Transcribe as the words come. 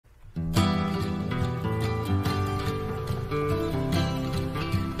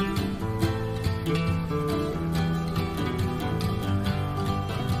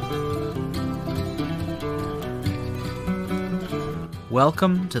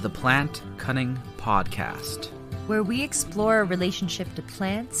Welcome to the Plant Cunning Podcast, where we explore a relationship to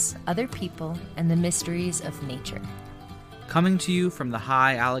plants, other people, and the mysteries of nature. Coming to you from the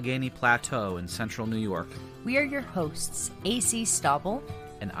high Allegheny Plateau in central New York. We are your hosts, A.C. Stauble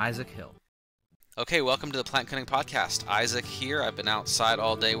and Isaac Hill. Okay, welcome to the Plant Cunning Podcast. Isaac here. I've been outside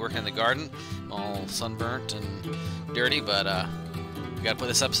all day working in the garden, all sunburnt and dirty, but we got to put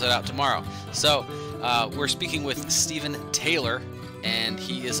this episode out tomorrow. So we're speaking with Stephen Taylor, and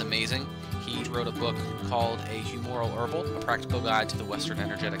he is amazing. He wrote a book called A Humoral Herbal, a practical guide to the Western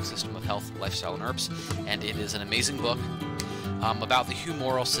energetic system of health, lifestyle, and herbs. And it is an amazing book about the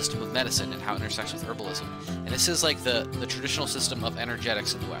humoral system of medicine and how it intersects with herbalism. And this is like the traditional system of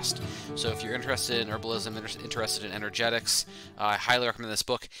energetics in the West. So if you're interested in herbalism, interested in energetics, I highly recommend this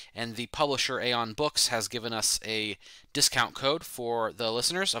book. And the publisher, Aeon Books, has given us a discount code for the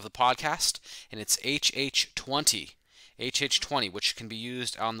listeners of the podcast, and it's HH20. HH20, which can be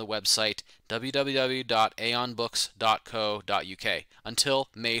used on the website www.aeonbooks.co.uk until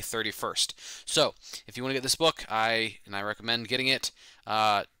May 31st. So, if you want to get this book, I recommend getting it.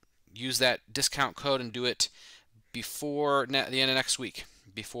 Use that discount code and do it before the end of next week,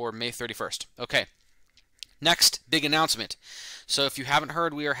 before May 31st. Okay. Next, big announcement. So, if you haven't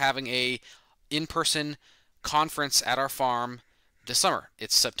heard, we are having a in-person conference at our farm this summer.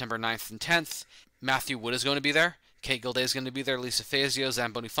 It's September 9th and 10th. Matthew Wood is going to be there. Kate Gilday is going to be there, Lisa Fazio,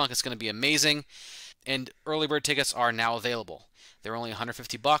 Zamboni Funk. It's going to be amazing. And early bird tickets are now available. They're only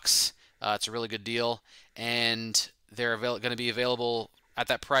 $150. It's a really good deal. And they're going to be available at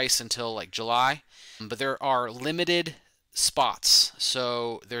that price until like July. But there are limited spots.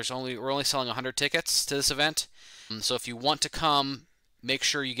 So we're only selling 100 tickets to this event. So if you want to come, make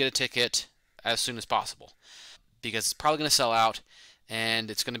sure you get a ticket as soon as possible, because it's probably going to sell out, and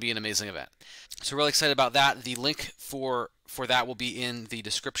it's going to be an amazing event. So we're really excited about that. The link for that will be in the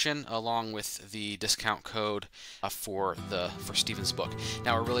description, along with the discount code for Stephen's book.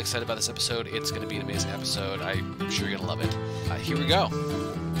 Now, we're really excited about this episode. It's going to be an amazing episode. I'm sure you're going to love it. Here we go.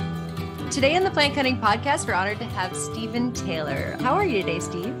 Today on the Plant Cunning Podcast, we're honored to have Stephen Taylor. How are you today,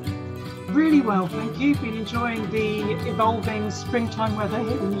 Steve? Really well, thank you. Been enjoying the evolving springtime weather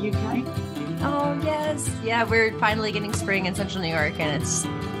here in the UK. Oh, yes. Yeah, we're finally getting spring in central New York, and it's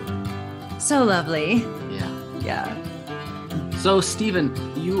so lovely. Yeah. So, Stephen,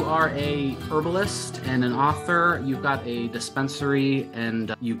 you are a herbalist and an author. You've got a dispensary,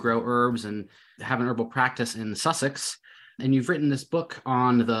 and you grow herbs and have an herbal practice in Sussex. And you've written this book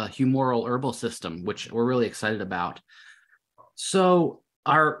on the humoral herbal system, which we're really excited about. So,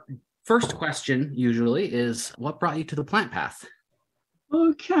 our first question usually is, what brought you to the plant path?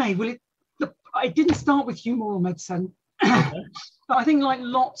 Okay, well, I didn't start with humoral medicine. But I think, like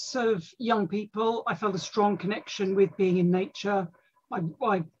lots of young people, I felt a strong connection with being in nature. I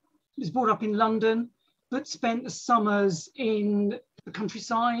was brought up in London, but spent the summers in the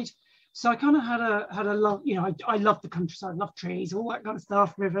countryside. So I kind of had a love, I love the countryside, love trees, all that kind of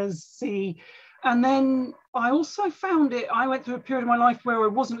stuff, rivers, sea. And then I also found I went through a period of my life where I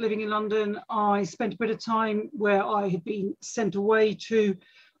wasn't living in London. I spent a bit of time where I had been sent away to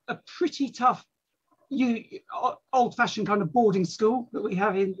a pretty tough, old-fashioned kind of boarding school that we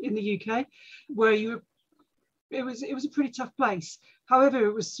have in the UK, where it was a pretty tough place. However,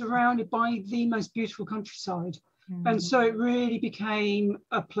 it was surrounded by the most beautiful countryside. Mm-hmm. And so it really became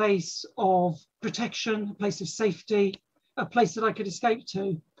a place of protection, a place of safety, a place that I could escape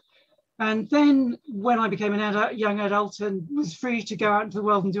to. And then when I became an young adult and was free to go out into the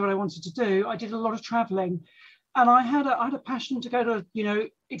world and do what I wanted to do, I did a lot of traveling. And I had a passion to go to,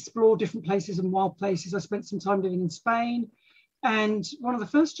 explore different places and wild places. I spent some time living in Spain. And one of the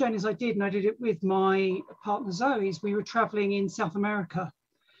first journeys I did, and I did it with my partner Zoe, is we were traveling in South America.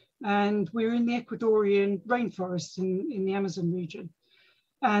 And we were in the Ecuadorian rainforest in the Amazon region.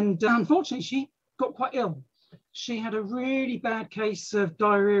 And unfortunately, she got quite ill. She had a really bad case of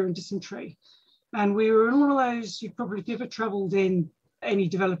diarrhea and dysentery. And we were in one of those, if you've ever traveled in any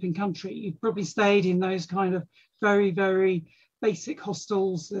developing country, you've probably stayed in those kind of very, very basic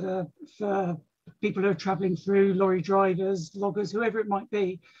hostels that are for people who are traveling through, lorry drivers, loggers, whoever it might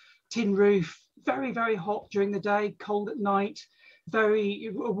be. Tin roof, very, very hot during the day, cold at night, a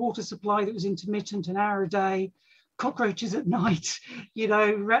water supply that was intermittent, an hour a day, cockroaches at night,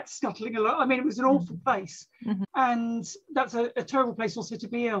 rats scuttling along. I mean, it was an awful place. Mm-hmm. And that's a terrible place also to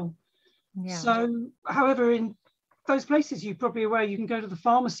be ill. Yeah. So, however, in those places, you're probably aware, you can go to the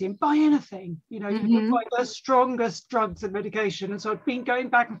pharmacy and buy anything. You can buy the strongest drugs and medication. And so I've been going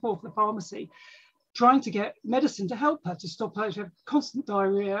back and forth to the pharmacy, trying to get medicine to help her, to stop her to have constant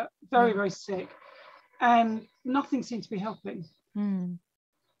diarrhea, very, very sick. And nothing seemed to be helping. Mm.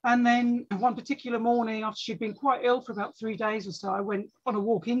 And then one particular morning, after she'd been quite ill for about 3 days or so, I went on a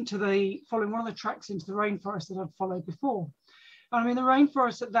walk following one of the tracks into the rainforest that I'd followed before. I mean, the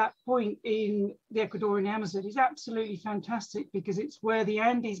rainforest at that point in the Ecuadorian Amazon is absolutely fantastic because it's where the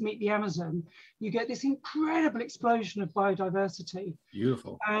Andes meet the Amazon. You get this incredible explosion of biodiversity.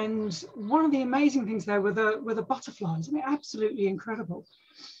 Beautiful. And one of the amazing things there were the butterflies. I mean, absolutely incredible.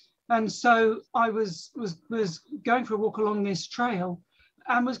 And so I was going for a walk along this trail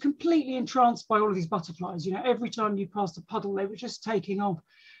and was completely entranced by all of these butterflies. You know, every time you passed a puddle, they were just taking off.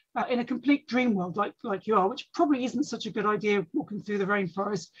 In a complete dream world like you are, which probably isn't such a good idea walking through the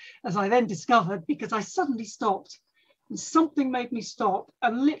rainforest, as I then discovered, because I suddenly stopped and something made me stop,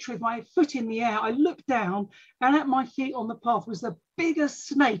 and literally with my foot in the air, I looked down, and at my feet on the path was the biggest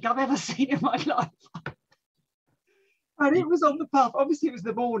snake I've ever seen in my life. And it was on the path. Obviously it was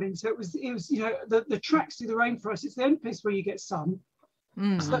the morning, so it was you know, the tracks through the rainforest, it's the only place where you get sun.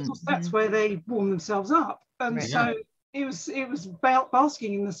 So that's where they warm themselves up. And Right. so it was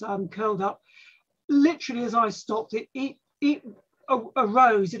basking in the sun, curled up. Literally, as I stopped, it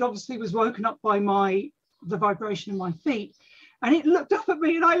arose. It obviously was woken up by the vibration in my feet, and it looked up at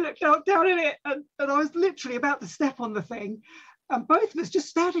me, and I looked down at it, and I was literally about to step on the thing, and both of us just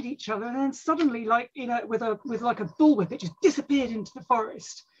stared at each other, and then suddenly, like, you know, with like a bullwhip, it just disappeared into the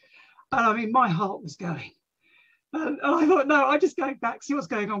forest. And I mean, my heart was going. And I thought, no, I'm just going back, see what's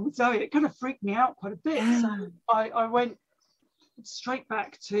going on with Zoe. It kind of freaked me out quite a bit. So I went straight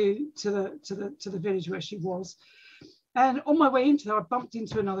back to the village where she was. And on my way into there, I bumped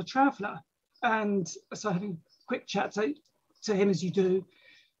into another traveller. And so having a quick chat to him, as you do.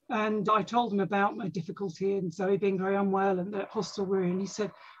 And I told him about my difficulty and Zoe being very unwell and the hostel we're in. He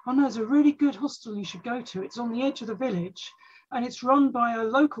said, oh no, there's a really good hostel you should go to. It's on the edge of the village and it's run by a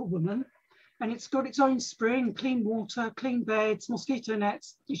local woman. And it's got its own spring, clean water, clean beds, mosquito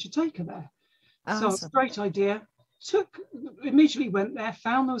nets. You should take her there. Awesome. So it's a great idea. Immediately went there,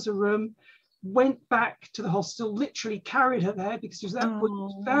 found there was a room, went back to the hostel, literally carried her there because she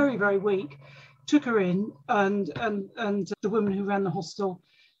was very, very weak. Took her in, and the woman who ran the hostel,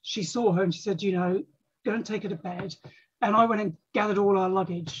 she saw her and she said, you know, go and take her to bed. And I went and gathered all our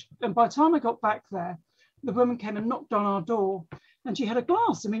luggage. And by the time I got back there, the woman came and knocked on our door. And she had a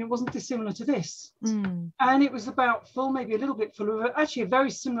glass. I mean, it wasn't dissimilar to this. And it was about full, maybe a little bit full of actually a very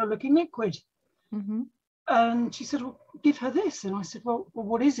similar looking liquid. And she said, well, give her this. And I said, well,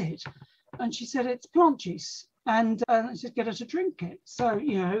 what is it? And she said, it's plant juice. And I said, get her to drink it. So,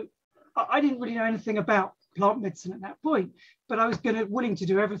 you know, I didn't really know anything about plant medicine at that point, but I was willing to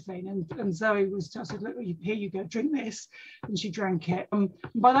do everything. And Zoe I said, look, here you go, drink this. And she drank it.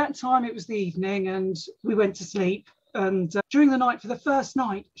 By that time, it was the evening and we went to sleep. And during the night, for the first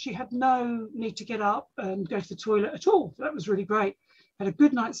night, she had no need to get up and go to the toilet at all. That was really great. Had a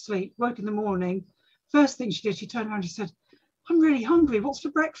good night's sleep, woke in the morning. First thing she did, she turned around and she said, I'm really hungry. What's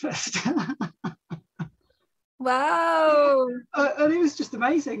for breakfast? Wow. And it was just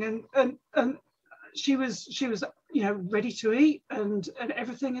amazing. And she was, you know, ready to eat and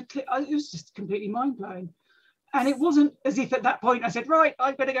everything. It was just completely mind blowing. And it wasn't as if at that point I said, right,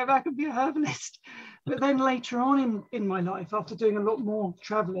 I'm going to go back and be a herbalist. But then later on in my life, after doing a lot more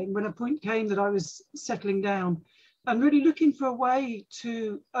traveling, when a point came that I was settling down and really looking for a way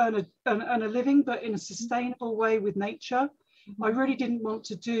to earn a living, but in a sustainable way with nature, I really didn't want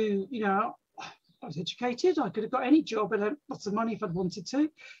to do, you know, I was educated, I could have got any job and lots of money if I'd wanted to.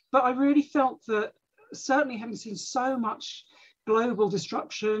 But I really felt that, certainly having seen so much global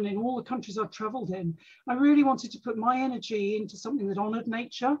destruction in all the countries I've traveled in, I really wanted to put my energy into something that honored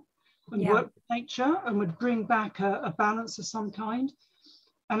nature and worked with nature and would bring back a balance of some kind.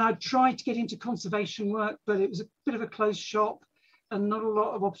 And I tried to get into conservation work, but it was a bit of a closed shop and not a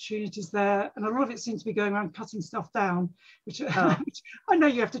lot of opportunities there. And a lot of it seemed to be going around cutting stuff down, which I know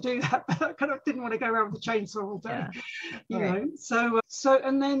you have to do that, but I kind of didn't want to go around with a chainsaw all day, you know. So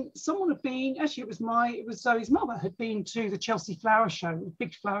and then someone had been, actually it was Zoe's mother, had been to the Chelsea Flower Show, the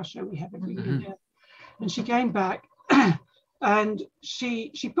big flower show we have every year. And she came back and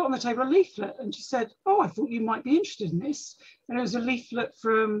she put on the table a leaflet and she said, oh, I thought you might be interested in this. And it was a leaflet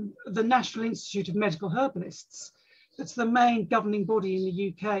from the National Institute of Medical Herbalists. It's the main governing body in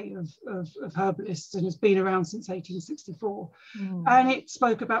the UK of herbalists and has been around since 1864. And it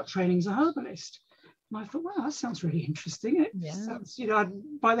spoke about training as a herbalist. And I thought, wow, that sounds really interesting. It sounds, you know, I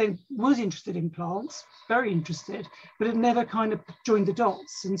by then was interested in plants, very interested, but had never kind of joined the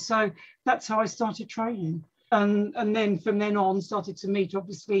dots. And so that's how I started training. And then from then on started to meet,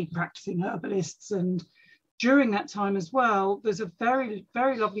 obviously, practicing herbalists and during that time as well, there's a very,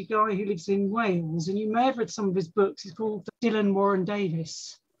 very lovely guy who lives in Wales, and you may have read some of his books. He's called Dylan Warren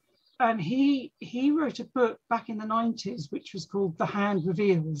Davis. And he wrote a book back in the 90s, which was called The Hand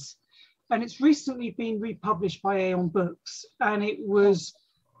Reveals. And it's recently been republished by Aeon Books. And it was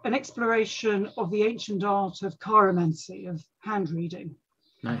an exploration of the ancient art of chiromancy, of hand reading.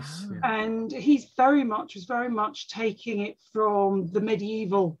 Nice. Yeah. And he's very much taking it from the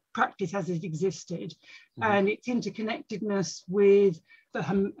medieval practice as it existed, and its interconnectedness with the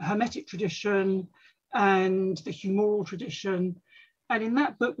Hermetic tradition and the Humoral tradition. And in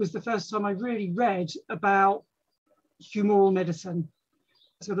that book was the first time I really read about humoral medicine.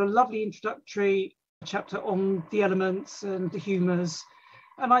 So a lovely introductory chapter on the elements and the humours.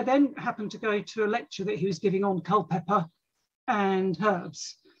 And I then happened to go to a lecture that he was giving on culpepper and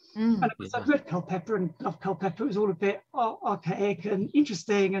herbs. And of course, I've read culpepper and loved culpepper. It was all a bit archaic and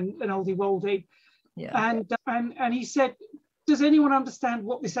interesting and oldie-woldy. Yeah. And he said, does anyone understand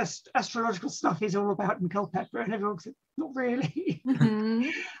what this astrological stuff is all about in culpepper? And everyone said, not really.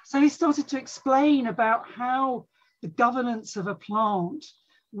 So he started to explain about how the governance of a plant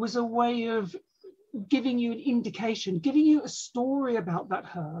was a way of giving you an indication, giving you a story about that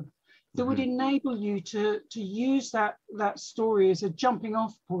herb that would enable you to use that story as a jumping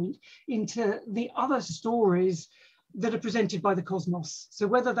off point into the other stories that are presented by the cosmos. So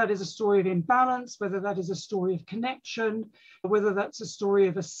whether that is a story of imbalance, whether that is a story of connection, whether that's a story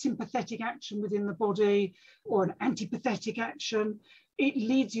of a sympathetic action within the body or an antipathetic action, it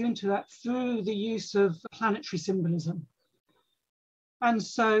leads you into that through the use of planetary symbolism. And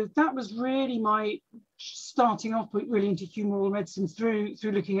so that was really my starting off point really into humoral medicine through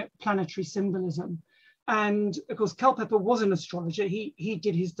looking at planetary symbolism. And of course, culpepper was an astrologer. He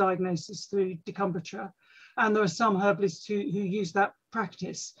did his diagnosis through decumbrature. And there are some herbalists who use that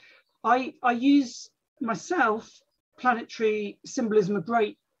practice. I use myself planetary symbolism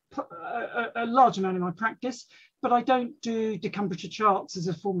a large amount in my practice, but I don't do decumbrature charts as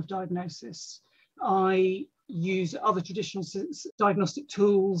a form of diagnosis. I use other traditional diagnostic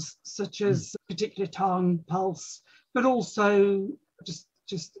tools such as particular tongue, pulse, but also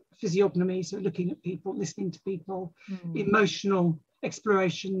just physiognomy, so looking at people, listening to people, emotional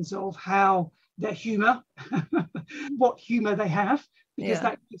explorations of how their humour, what humour they have, because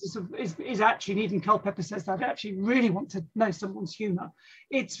that is actually, and even Culpepper says that, I actually really want to know someone's humour.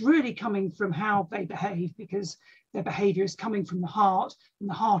 It's really coming from how they behave, because their behaviour is coming from the heart, and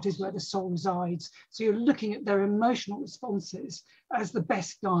the heart is where the soul resides. So you're looking at their emotional responses as the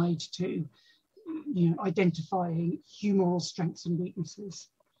best guide to, identifying humoral strengths and weaknesses.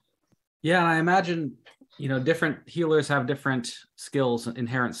 Yeah, I imagine, different healers have different skills,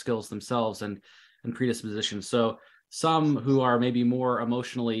 inherent skills themselves and predispositions. So some who are maybe more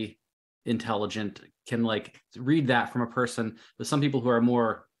emotionally intelligent can read that from a person, but some people who are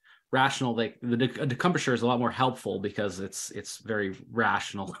more rational, the decumbrature is a lot more helpful because it's very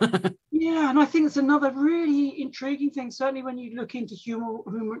rational. Yeah, and I think it's another really intriguing thing, certainly when you look into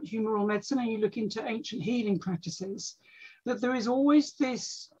humoral medicine and you look into ancient healing practices, that there is always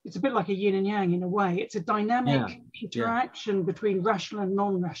this, it's a bit like a yin and yang in a way. It's a dynamic interaction between rational and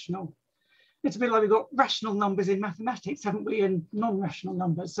non-rational. It's a bit like we've got rational numbers in mathematics, haven't we, and non-rational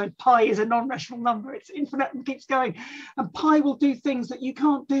numbers. So pi is a non-rational number. It's infinite and keeps going. And pi will do things that you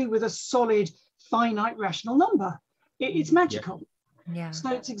can't do with a solid, finite, rational number. It's magical. Yeah.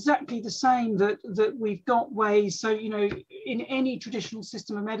 So it's exactly the same that we've got ways. So, in any traditional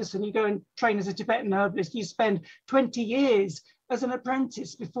system of medicine, you go and train as a Tibetan herbalist, you spend 20 years as an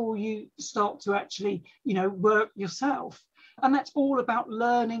apprentice before you start to actually, work yourself. And that's all about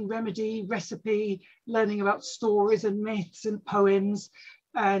learning remedy, recipe, learning about stories and myths and poems,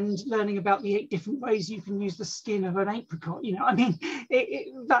 and learning about the 8 different ways you can use the skin of an apricot.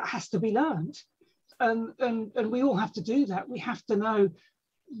 That has to be learned. And we all have to do that. We have to know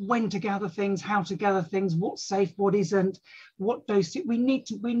when to gather things, how to gather things, what's safe, what isn't, what dose it. We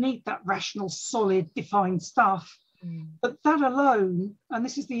need that rational, solid, defined stuff. But that alone, and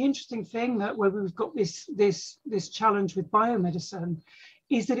this is the interesting thing, that where we've got this challenge with biomedicine,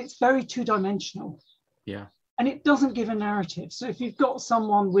 is that it's very two-dimensional. Yeah. And it doesn't give a narrative. So if you've got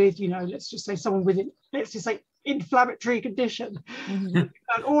someone with, let's just say inflammatory condition, and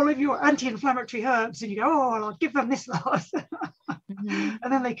all of your anti-inflammatory herbs, and you go, oh, I'll give them this lot.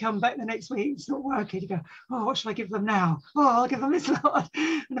 And then they come back the next week, it's not working. You go, oh, what should I give them now? Oh, I'll give them this lot.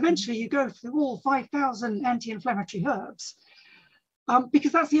 And eventually you go through all 5,000 anti-inflammatory herbs,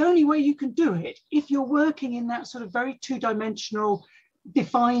 because that's the only way you can do it if you're working in that sort of very two-dimensional,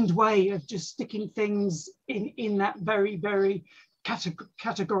 defined way of just sticking things in that very, very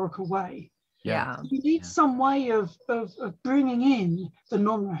categorical way. Yeah. You need some way of bringing in the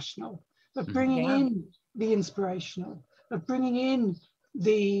non-rational, of bringing in the inspirational, of bringing in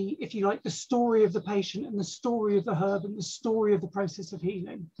the, if you like, the story of the patient and the story of the herb and the story of the process of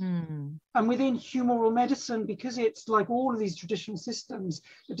healing. And within humoral medicine, because it's like all of these traditional systems,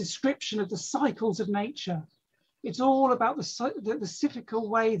 the description of the cycles of nature, it's all about the cyclical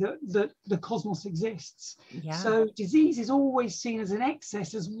way that the cosmos exists. Yeah. So disease is always seen as an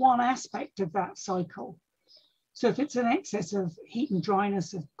excess, as one aspect of that cycle. So if it's an excess of heat and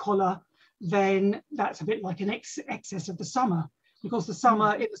dryness, of colour, then that's a bit like an excess of the summer, because in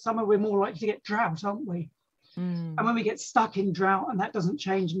the summer we're more likely to get drought, aren't we? And when we get stuck in drought and that doesn't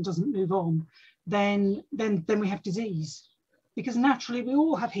change and doesn't move on, then we have disease. Because naturally we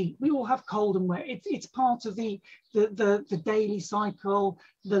all have heat, we all have cold and wet. It's part of the daily cycle,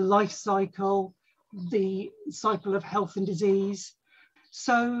 the life cycle, the cycle of health and disease.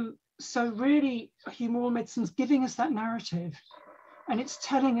 So really, humoral medicine's giving us that narrative, and it's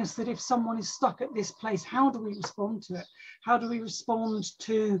telling us that if someone is stuck at this place, how do we respond to it? How do we respond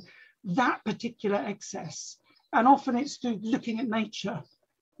to that particular excess? And often it's through looking at nature.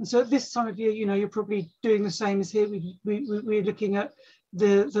 And so at this time of year, you're probably doing the same as here. We're looking at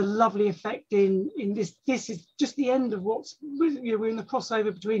the lovely effect in this. This is just the end of we're in the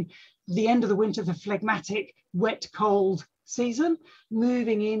crossover between the end of the winter, the phlegmatic, wet, cold season,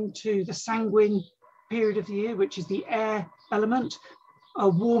 moving into the sanguine period of the year, which is the air element,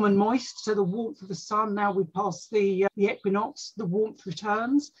 warm and moist. So the warmth of the sun, now we've passed the equinox, the warmth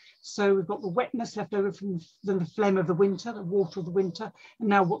returns. So we've got the wetness left over from the phlegm of the winter, the water of the winter. And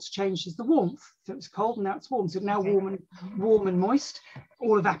now what's changed is the warmth. So it's cold and now it's warm. So now warm and moist,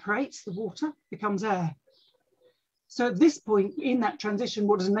 all evaporates, the water becomes air. So at this point in that transition,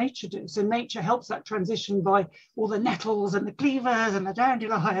 what does nature do? So nature helps that transition by all the nettles and the cleavers and the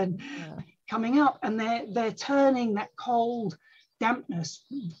dandelion coming up, and they're turning that cold dampness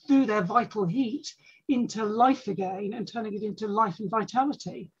through their vital heat into life again and turning it into life and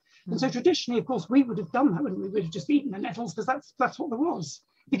vitality. And so traditionally, of course, we would have done that, wouldn't we? We would have just eaten the nettles because that's what there was,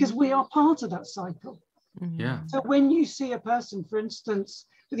 because we are part of that cycle. Yeah. So when you see a person, for instance,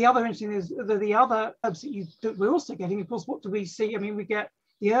 the other interesting is the other herbs that we're also getting, of course, what do we see? I mean, we get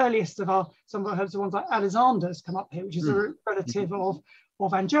the earliest of some of our herbs, the ones like Alexander's come up here, which is a relative of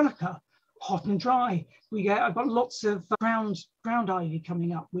Angelica. Hot and dry. I've got lots of ground ivy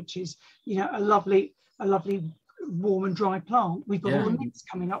coming up, which is a lovely warm and dry plant. We've got all the mints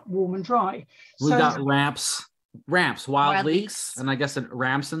coming up, warm and dry. We've got ramps, wild leeks, and I guess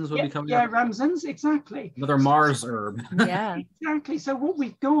ramsons would be coming up. Yeah, ramsons, exactly. Another Mars herb. Yeah, exactly. So what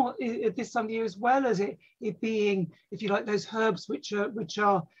we've got at this time of year, as well as it being, if you like, those herbs which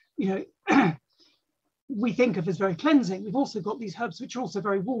are we think of as very cleansing. We've also got these herbs which are also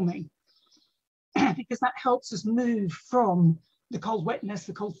very warming. Because that helps us move from the cold wetness,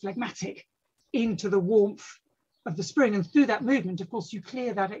 the cold phlegmatic, into the warmth of the spring. And through that movement, of course, you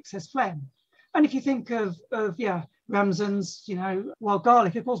clear that excess phlegm. And if you think of ramsons, wild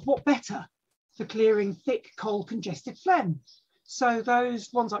garlic, of course, what better for clearing thick, cold, congested phlegm? So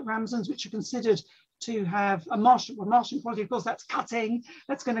those ones like ramsons, which are considered to have a Martian quality, of course, that's cutting,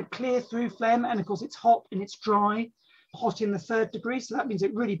 that's going to clear through phlegm. And of course, it's hot and it's dry, hot in the 3rd degree. So that means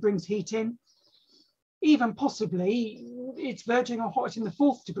it really brings heat in. Even possibly it's verging on hot in the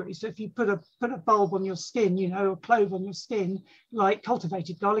 4th degree. So if you put a bulb on your skin, a clove on your skin, like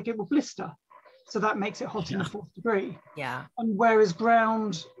cultivated garlic, it will blister. So that makes it hot in the 4th degree. Yeah. And whereas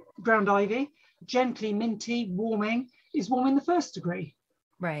ground ivy, gently minty, warming, is warm in the 1st degree.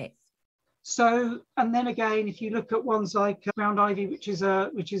 Right. So, and then again, if you look at ones like ground ivy, which is a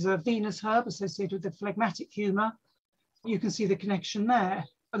Venus herb associated with the phlegmatic humour, you can see the connection there.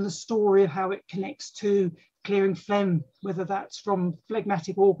 And the story of how it connects to clearing phlegm, whether that's from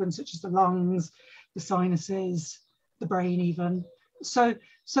phlegmatic organs such as the lungs, the sinuses, the brain even. So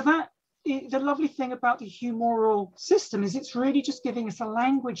that the lovely thing about the humoral system is it's really just giving us a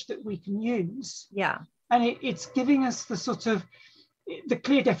language that we can use. Yeah. And it's giving us the sort of the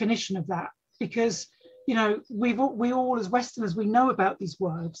clear definition of that, because we all as Westerners, we know about these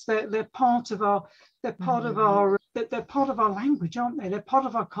words. They're part of our language, aren't they? They're part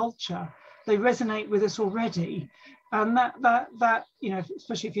of our culture. They resonate with us already, and that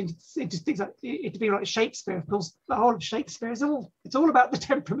especially if you're into things like it to be like Shakespeare. Of course, the whole of Shakespeare is all about the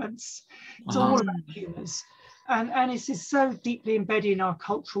temperaments. It's all about humours, and this is so deeply embedded in our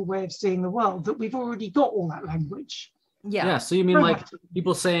cultural way of seeing the world that we've already got all that language. Yeah. So you mean like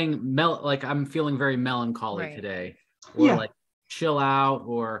people saying like I'm feeling very melancholy today, or like chill out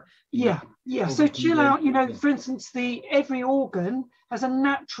or yeah. So chill out, for instance, every organ has a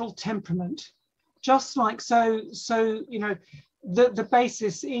natural temperament, just like the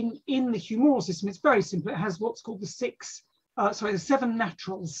basis in the humoral system, it's very simple. It has what's called the 7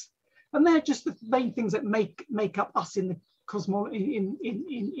 naturals, and they're just the main things that make up us in the cosmos.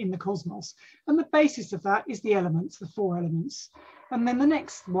 In the cosmos, and the basis of that is the elements, the 4 elements. And then the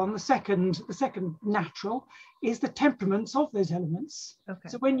next one, the second natural, is the temperaments of those elements. Okay.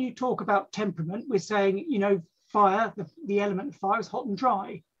 So when you talk about temperament, we're saying, fire, the element of fire is hot and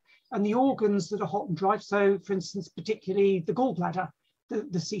dry. And the organs that are hot and dry, so for instance, particularly the gallbladder,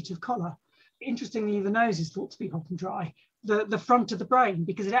 the seat of choler. Interestingly, the nose is thought to be hot and dry. The front of the brain,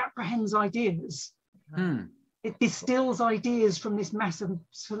 because it apprehends ideas. It distills ideas from this massive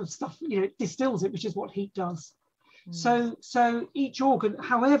sort of stuff, it distills it, which is what heat does. So each organ,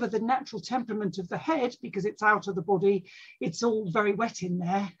 however, the natural temperament of the head, because it's out of the body, it's all very wet in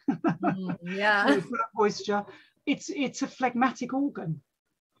there. Full of moisture. It's a phlegmatic organ.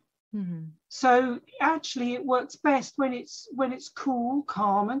 So actually, it works best when it's cool,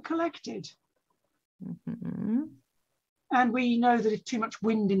 calm, and collected. And we know that if too much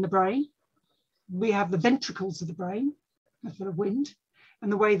wind in the brain, we have the ventricles of the brain are full of wind.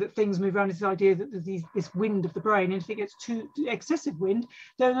 And the way that things move around is the idea that there's this wind of the brain. And if it gets too excessive wind,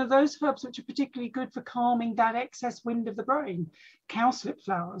 then are those herbs which are particularly good for calming that excess wind of the brain. Cowslip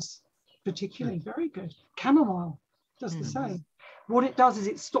flowers, particularly, very good. Chamomile does the same. What it does is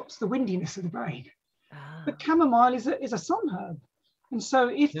it stops the windiness of the brain. But chamomile is a sun herb. And so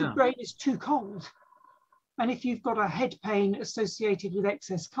if the brain is too cold, and if you've got a head pain associated with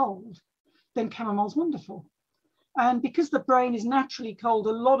excess cold, then chamomile's wonderful. And because the brain is naturally cold,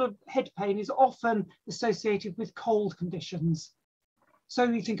 a lot of head pain is often associated with cold conditions. So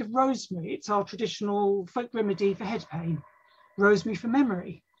you think of rosemary, it's our traditional folk remedy for head pain. Rosemary for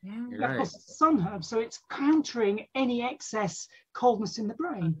memory. Of course, it's a sun herb, so it's countering any excess coldness in the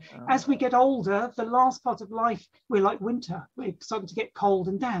brain. As we get older, the last part of life, we're like winter. We're starting to get cold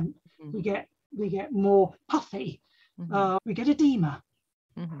and damp. We get more puffy. We get edema.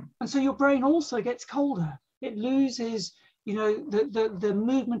 And so your brain also gets colder. It loses, the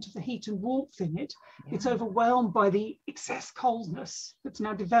movement of the heat and warmth in it. It's overwhelmed by the excess coldness that's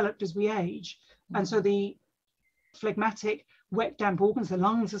now developed as we age. And so the phlegmatic, wet, damp organs, the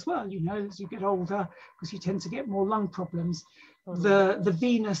lungs as well, as you get older, because you tend to get more lung problems. The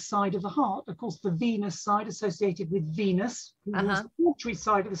venous side of the heart, of course, the venous side associated with Venus, the watery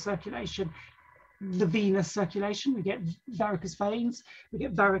side of the circulation. The venous circulation, we get varicose veins, we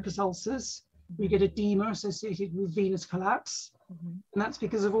get varicose ulcers, we get edema associated with venous collapse. And that's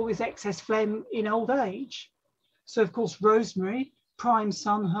because of all this excess phlegm in old age. So of course, rosemary, prime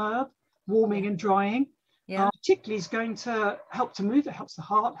sun herb, warming and drying, particularly is going to help to move. It helps the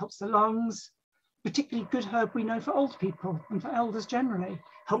heart, helps the lungs. Particularly good herb we know for old people and for elders generally.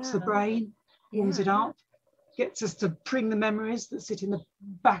 Helps the brain, warms it up, gets us to bring the memories that sit in the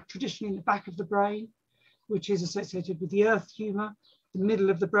back, traditionally in the back of the brain, which is associated with the earth humour, the middle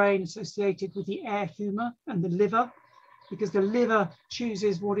of the brain associated with the air humour, and the liver, because the liver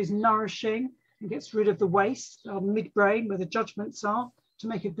chooses what is nourishing and gets rid of the waste. Our midbrain, where the judgments are. To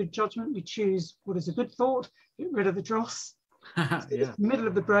make a good judgment, we choose what is a good thought, get rid of the dross. The middle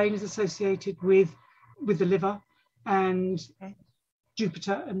of the brain is associated with the liver and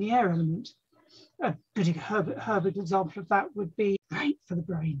Jupiter and the air element. A good herbal example of that would be great for the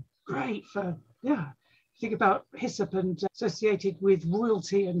brain, great for, think about hyssop and associated with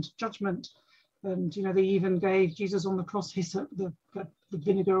royalty and judgment. And, they even gave Jesus on the cross hyssop, the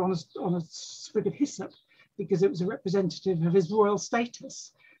vinegar on a sprig of hyssop, because it was a representative of his royal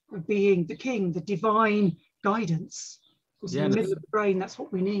status, of being the king, the divine guidance. Because in the middle of the brain, that's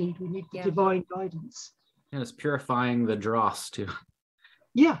what we need. We need the divine guidance. And it's purifying the dross too.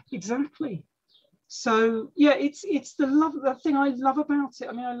 Yeah, exactly. So it's the thing I love about it.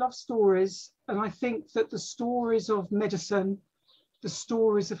 I mean, I love stories, and I think that the stories of medicine, the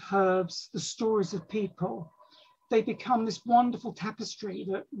stories of herbs, the stories of people, they become this wonderful tapestry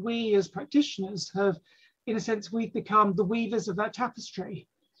that we as practitioners have, in a sense, we've become the weavers of that tapestry.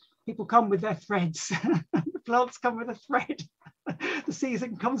 People come with their threads. The plants come with a thread. The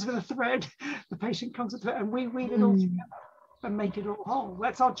season comes with a thread. The patient comes with a thread, and we weave it all together and make it all whole.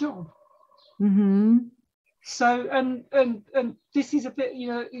 That's our job. So and this is a bit,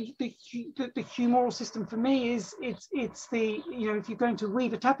 the humoral system for me is it's the, if you're going to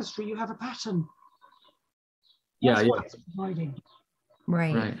weave a tapestry, you have a pattern. That's what it's providing.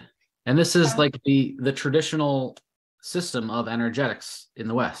 Right. And this is like the traditional system of energetics in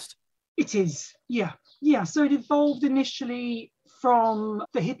the West. It is, So it evolved initially from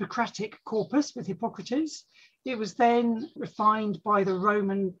the Hippocratic corpus with Hippocrates. It was then refined by the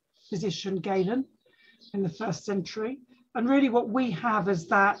Roman physician Galen in the 1st century. And really what we have as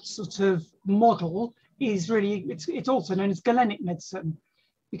that sort of model is really, it's also known as Galenic medicine,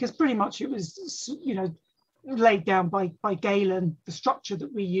 because pretty much it was, you know, laid down by Galen, the structure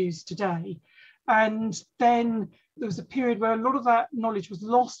that we use today. And then there was a period where a lot of that knowledge was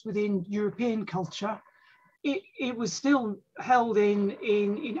lost within European culture. It was still held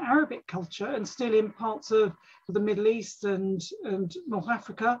in Arabic culture and still in parts of the Middle East and North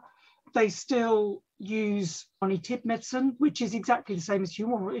Africa. They still use Tib medicine, which is exactly the same as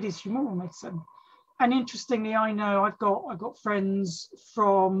humoral. It is humoral medicine. And interestingly, I know I've got friends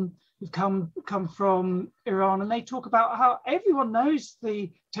who've come from Iran, and they talk about how everyone knows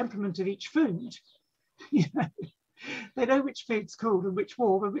the temperament of each food. You know, they know which food's cool and which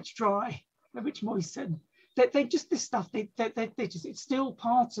warm and which dry and which moisten. They just, this stuff, they just, it's still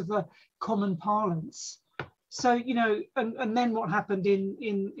part of the common parlance. So, you know, and then what happened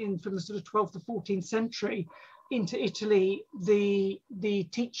in from the sort of 12th to 14th century into Italy, the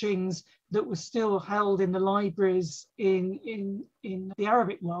teachings that were still held in the libraries in the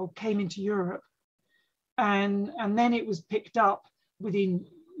Arabic world came into Europe. And then it was picked up within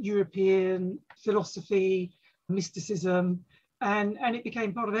European philosophy, mysticism, and it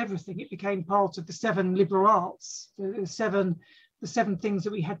became part of everything. It became part of the 7 liberal arts, the seven things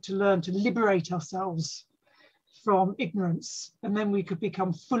that we had to learn to liberate ourselves from ignorance, and then we could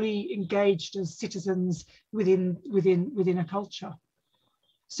become fully engaged as citizens within a culture.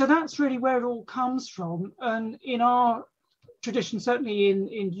 So that's really where it all comes from. And in our tradition, certainly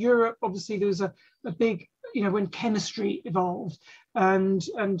in Europe, obviously there was a big, you know, when chemistry evolved and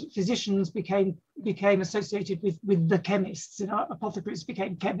physicians became associated with the chemists, and apothecaries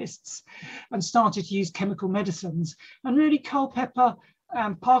became chemists and started to use chemical medicines. And really Culpeper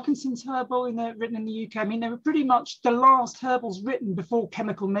and Parkinson's herbal written in the UK, I mean, they were pretty much the last herbals written before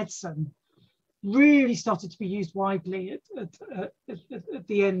chemical medicine really started to be used widely at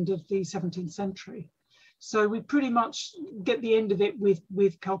the end of the 17th century. So we pretty much get the end of it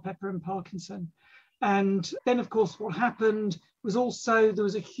with Culpeper and Parkinson. And then, of course, what happened was also there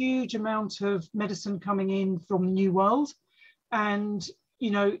was a huge amount of medicine coming in from the New World. And,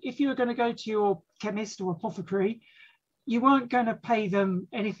 you know, if you were going to go to your chemist or apothecary, you weren't going to pay them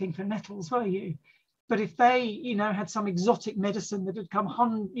anything for nettles, were you? But if they, you know, had some exotic medicine that had come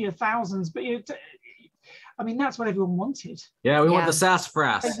thousands, but I mean, that's what everyone wanted. Yeah, we want the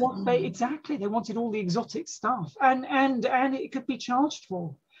sassafras. They wanted all the exotic stuff, and it could be charged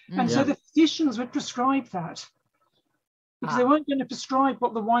for. And so the physicians would prescribe that because they weren't going to prescribe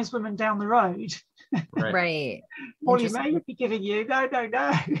what the wise women down the road, right? Polly May would be giving you. No.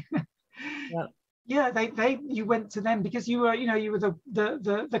 Yep. Yeah, you went to them because you were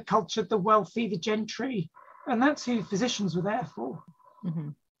the cultured, the wealthy, the gentry, and that's who physicians were there for. Mm-hmm.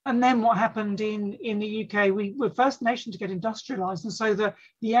 And then what happened in the UK, we were the first nation to get industrialized. And so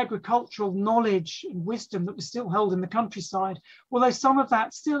the agricultural knowledge and wisdom that was still held in the countryside, although some of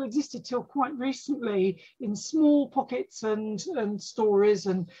that still existed till quite recently in small pockets and stories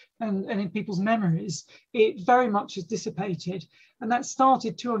and in people's memories, it very much has dissipated. And that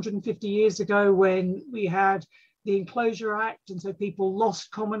started 250 years ago when we had the Enclosure Act. And so people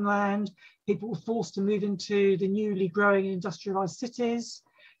lost common land, people were forced to move into the newly growing and industrialized cities.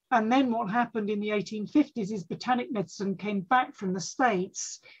 And then what happened in the 1850s is botanic medicine came back from the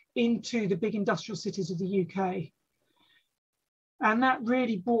States into the big industrial cities of the UK. And that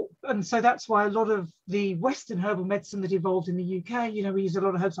really brought, and so that's why a lot of the Western herbal medicine that evolved in the UK, you know, we use a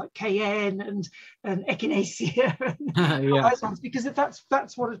lot of herbs like cayenne and echinacea, and those ones, because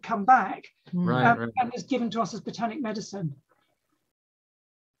that's what had come back and was given to us as botanic medicine.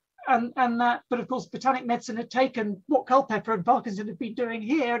 And that, but of course, botanic medicine had taken what Culpeper and Parkinson had been doing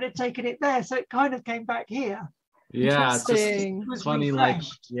here and had taken it there, so it kind of came back here. Yeah, it was funny,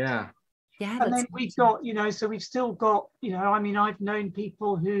 refreshed. Yeah. And then we've got, you know, so we've still got, you know, I mean, I've known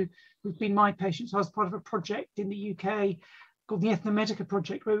people who've been my patients. I was part of a project in the UK called the Ethnomedica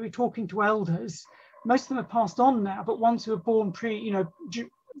Project, where we were talking to elders. Most of them have passed on now, but ones who were born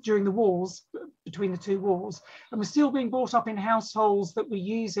during the wars, between the two wars, and were still being brought up in households that were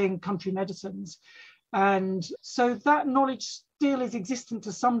using country medicines. And so that knowledge still is existent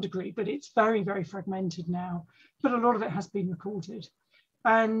to some degree, but it's very, very fragmented now. But a lot of it has been recorded.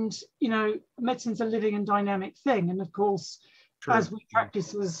 And, you know, medicine's a living and dynamic thing. And of course, as we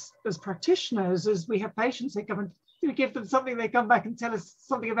practice as practitioners, as we have patients, they come and we give them something, they come back and tell us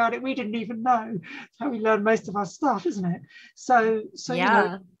something about it we didn't even know. That's how we learn most of our stuff, isn't it? So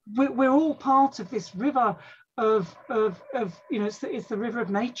yeah. You know, we're all part of this river of it's the river of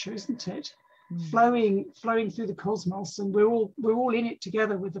nature, isn't it? Flowing through the cosmos, and we're all in it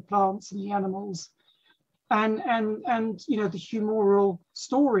together with the plants and the animals, and the Humoral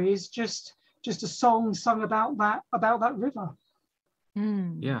story is just a song sung about that river.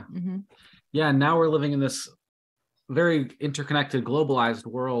 Yeah. Yeah, now we're living in this very interconnected, globalized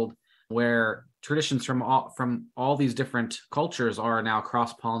world where traditions from all these different cultures are now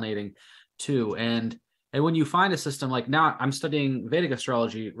cross-pollinating too. And when you find a system, like now I'm studying Vedic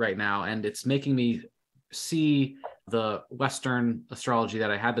astrology right now, and it's making me see the Western astrology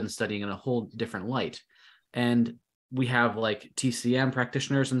that I have been studying in a whole different light. And we have like TCM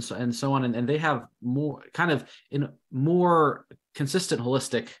practitioners and so on, and they have more kind of in more consistent,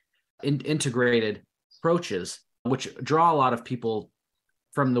 holistic, integrated approaches, which draw a lot of people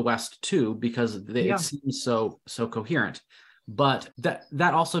from the West too, because it seems so coherent. But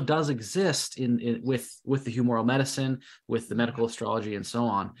that also does exist with the humoral medicine, with the medical astrology, and so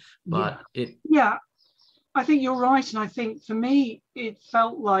on. But I think you're right, and I think for me it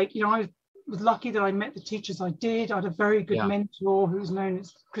felt like I was lucky that I met the teachers I did. I had a very good mentor who's known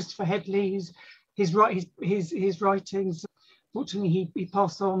as Christopher Headley. His writings, fortunately, he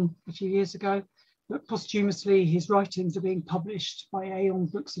passed on a few years ago, but posthumously his writings are being published by Aeon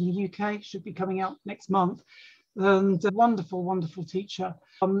Books in the UK. Should be coming out next month. And a wonderful, wonderful teacher.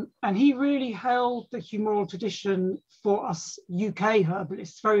 And he really held the humoral tradition for us UK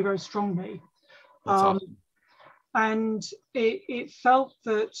herbalists very, very strongly. That's awesome. And it felt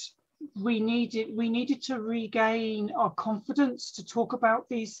that we needed to regain our confidence to talk about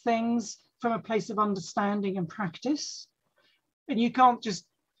these things from a place of understanding and practice. And you can't just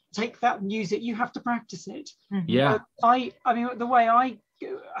take that and use it. You have to practice it. Yeah. I mean, the way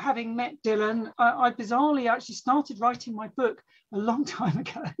having met Dylan, I bizarrely actually started writing my book a long time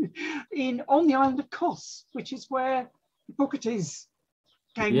ago on the island of Kos, which is where Hippocrates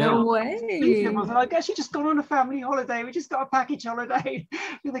came. No way. I guess you just gone on a family holiday. We just got a package holiday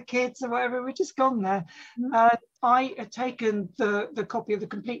with the kids or whatever. We've just gone there. I had taken the copy of the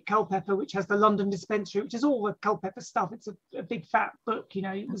Complete Culpepper, which has the London dispensary, which is all the Culpepper stuff. It's a big fat book,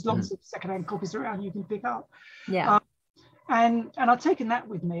 there's lots of secondhand copies around you can pick up. Yeah. And I'd taken that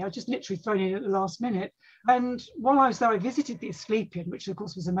with me. I just literally thrown it at the last minute. And while I was there, I visited the Asclepian, which of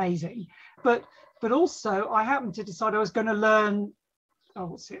course was amazing. But also I happened to decide I was going to learn,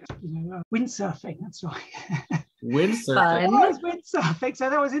 windsurfing. That's right. Windsurfing. I was windsurfing. So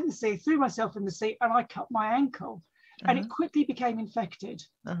I was in the sea, threw myself in the sea, and I cut my ankle. And it quickly became infected.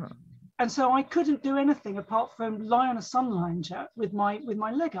 And so I couldn't do anything apart from lie on a sun lounger with my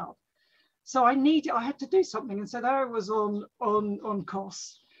leg up. So I had to do something, and so there I was on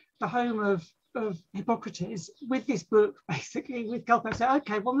Kos, the home of Hippocrates, with this book, basically with Culpepper. So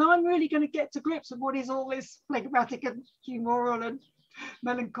okay, well now I'm really going to get to grips with what is all this phlegmatic and humoral and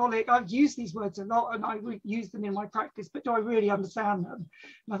melancholic. I've used these words a lot, and I use them in my practice, but do I really understand them?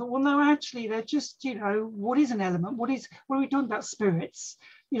 And I thought, well, no, actually, they're just, what is an element? What are we talking about? Spirits.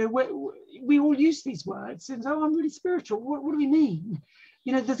 We all use these words, and so I'm really spiritual. What do we mean?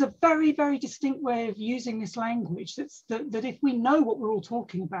 There's a very, very distinct way of using this language that if we know what we're all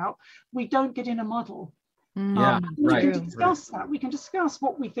talking about, we don't get in a muddle. Right. We can discuss that. We can discuss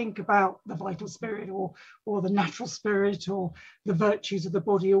what we think about the vital spirit or the natural spirit or the virtues of the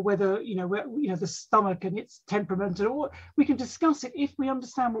body, or whether, the stomach and its temperament, or we can discuss it if we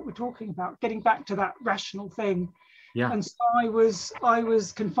understand what we're talking about, getting back to that rational thing. Yeah. And so I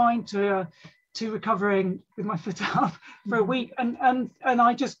was confined to recovering with my foot up for a week, and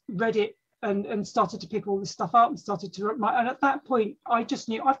I just read it and started to pick all this stuff up and started to write and at that point I just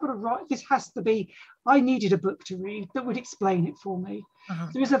knew I've got to write. This has to be. I needed a book to read that would explain it for me.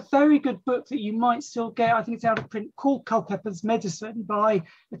 There is a very good book that you might still get, I think it's out of print, called Culpepper's Medicine by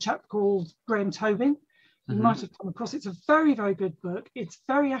a chap called Graham Tobin. You might have come across it. It's a very, very good book. It's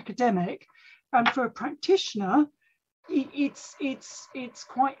very academic, and for a practitioner it's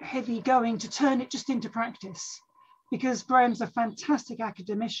quite heavy going to turn it just into practice, because Graham's a fantastic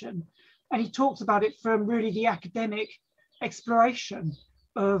academician, and he talks about it from really the academic exploration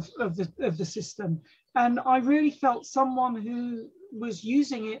of the system. And I really felt someone who was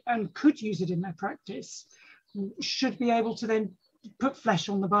using it and could use it in their practice should be able to then put flesh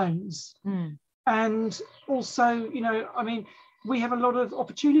on the bones. And also, we have a lot of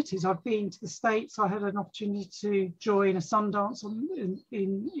opportunities. I've been to the States. I had an opportunity to join a Sundance in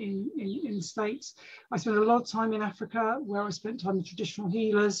the States. I spent a lot of time in Africa, where I spent time with traditional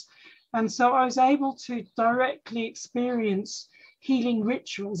healers. And so I was able to directly experience healing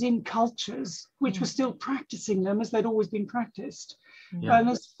rituals in cultures which were still practicing them as they'd always been practiced. And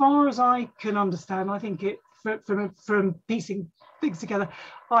as far as I can understand, I think it from piecing things together.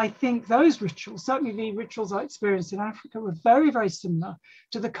 I think those rituals, certainly the rituals I experienced in Africa, were very, very similar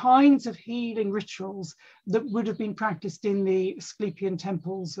to the kinds of healing rituals that would have been practiced in the Asclepian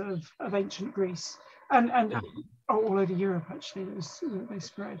temples of ancient Greece and all over Europe, actually. They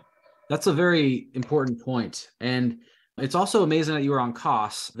spread. That's a very important point. And it's also amazing that you were on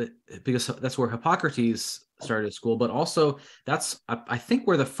Kos, because that's where Hippocrates started school, but also that's, I think,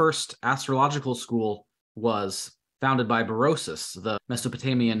 where the first astrological school was, founded by Berosus, the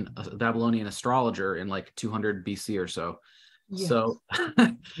Mesopotamian Babylonian astrologer, in like 200 BC or so. Yes. So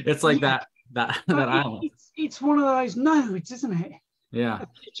it's like that island. It's one of those nodes, isn't it? Yeah.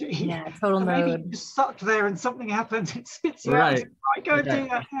 Yeah, total maybe node. you're stuck there and something happens, it spits you out. Right, go do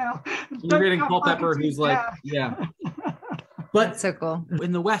that now. You're reading Culpepper, who's like, yeah. But that's so cool.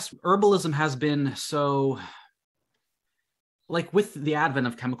 In the West, herbalism has been so, like, with the advent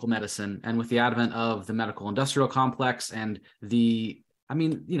of chemical medicine and with the advent of the medical industrial complex and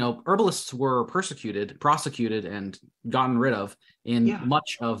herbalists were persecuted, prosecuted, and gotten rid of in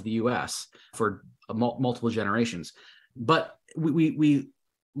much of the US for multiple generations. But we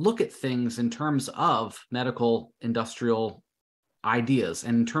look at things in terms of medical industrial ideas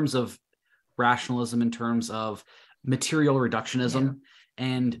and in terms of rationalism, in terms of material reductionism.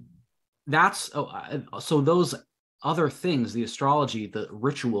 And that's, so those other things, the astrology, the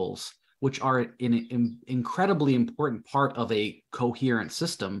rituals, which are an incredibly important part of a coherent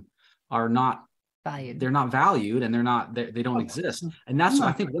system, are not valued. They're not valued, and they don't exist. And that's,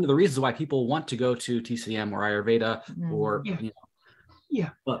 I think, one of the reasons why people want to go to TCM or Ayurveda or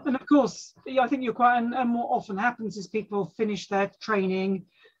But, and of course, I think you're quite, and what often happens is people finish their training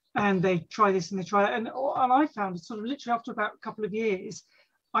and they try this and they try it, and I found it sort of literally after about a couple of years,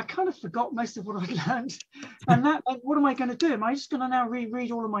 I kind of forgot most of what I'd learned. And what am I going to do? Am I just going to now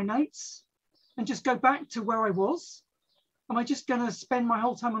reread all of my notes and just go back to where I was? Am I just going to spend my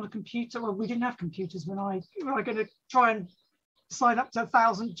whole time on a computer? Well, we didn't have computers when I'm going to try and sign up to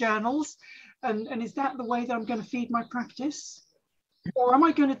 1,000 journals. And is that the way that I'm going to feed my practice? Or am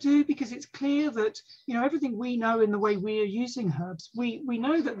I going to do, because it's clear that, everything we know in the way we are using herbs, we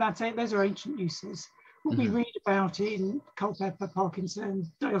know that those are ancient uses. What we read about in Culpeper,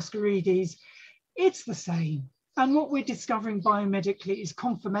 Parkinson, Dioscorides, it's the same. And what we're discovering biomedically is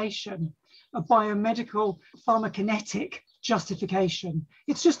confirmation of biomedical pharmacokinetic justification.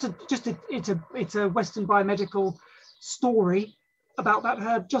 It's it's a Western biomedical story about that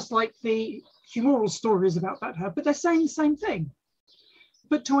herb, just like the humoral stories about that herb, but they're saying the same thing.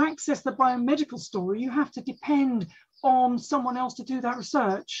 But to access the biomedical story, you have to depend on someone else to do that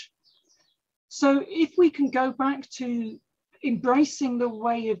research. So if we can go back to embracing the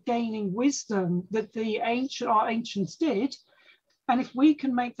way of gaining wisdom that our ancients did, and if we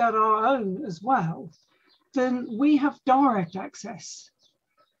can make that our own as well, then we have direct access.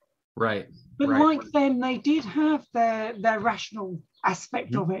 Right. But like them, they did have their rational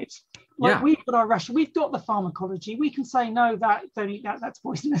aspect of it. Like we've got our rational, we've got the pharmacology. We can say, no, don't eat that, that's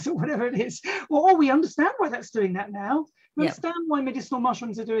poisonous, or whatever it is. Or we understand why that's doing that now. We understand why medicinal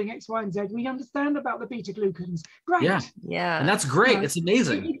mushrooms are doing X, Y, and Z. We understand about the beta glucans. Great. Yeah. And that's great. It's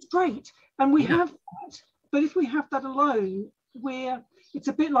amazing. It's great. And we have that. But if we have that alone, it's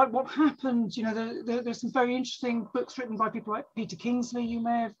a bit like what happened. There's some very interesting books written by people like Peter Kingsley, you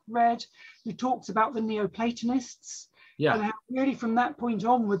may have read, who talks about the Neoplatonists. Yeah. And how really from that point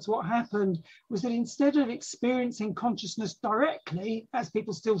onwards, what happened was that instead of experiencing consciousness directly, as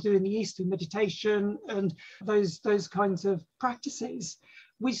people still do in the East through meditation and those kinds of practices,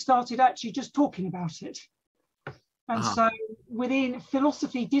 we started actually just talking about it. And so within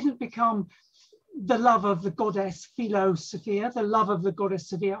philosophy didn't become the love of the goddess Philosophia, the love of the goddess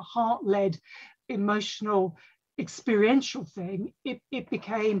Sophia, heart-led, emotional, experiential thing. It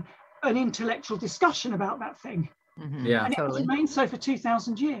became an intellectual discussion about that thing. Mm-hmm. Yeah, and totally. It remained so for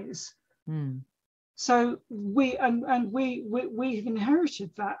 2,000 years. So we've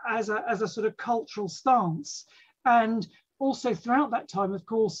inherited that as a sort of cultural stance. And also throughout that time, of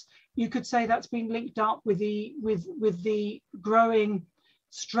course, you could say that's been linked up with the growing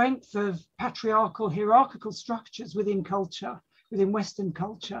strength of patriarchal hierarchical structures within culture, within Western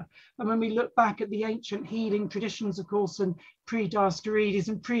culture. And when we look back at the ancient healing traditions, of course, and pre-Dioscorides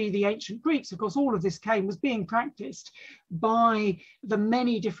and the ancient Greeks, of course, all of this was being practiced by the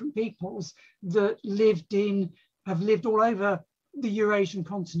many different peoples that have lived all over the Eurasian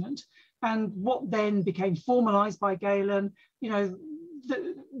continent. And what then became formalized by Galen,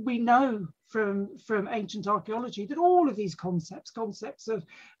 we know from ancient archaeology, that all of these concepts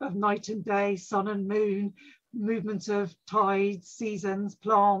of night and day, sun and moon, movement of tides, seasons,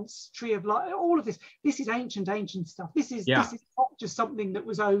 plants, tree of life, all of this is ancient stuff. This is not just something that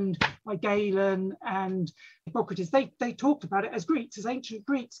was owned by Galen and Hippocrates. They talked about it as Greeks, as ancient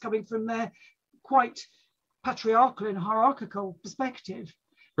Greeks, coming from their quite patriarchal and hierarchical perspective.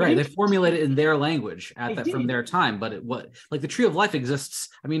 Right, they formulate it in their language from their time, but like the tree of life exists.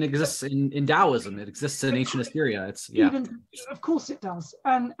 I mean, it exists in Taoism. It exists in ancient Assyria. Of course it does.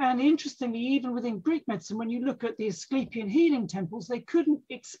 And interestingly, even within Greek medicine, when you look at the Asclepian healing temples, they couldn't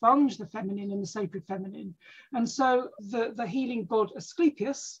expunge the feminine and the sacred feminine. And so the healing god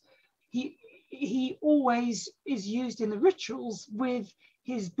Asclepius, he always is used in the rituals with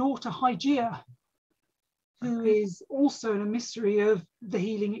his daughter Hygeia, who is also an emissary of the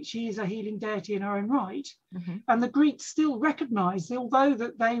healing. She is a healing deity in her own right. And the Greeks still recognized, although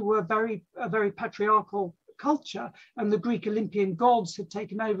that they were a very patriarchal culture, and the Greek Olympian gods had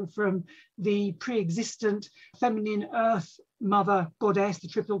taken over from the pre-existent feminine earth mother goddess, the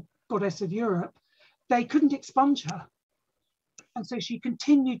triple goddess of Europe, they couldn't expunge her. And so she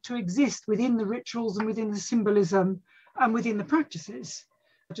continued to exist within the rituals and within the symbolism and within the practices.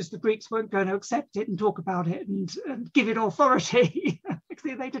 Just the Greeks weren't going to accept it and talk about it and give it authority.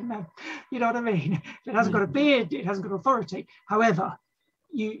 They didn't have, you know what I mean? If it hasn't got a beard, it hasn't got authority. However,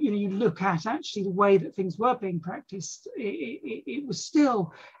 you look at actually the way that things were being practiced, it was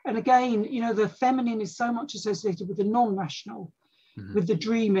still, and again, the feminine is so much associated with the non-rational, with the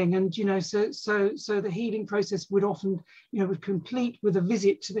dreaming, and so the healing process would often would complete with a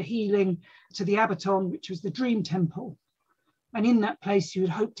visit to the Abaton, which was the dream temple. And in that place, you would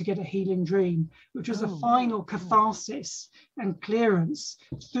hope to get a healing dream, which was a final catharsis and clearance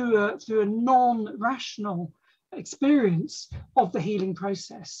through a non-rational experience of the healing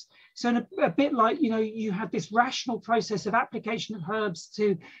process. So a bit like, you had this rational process of application of herbs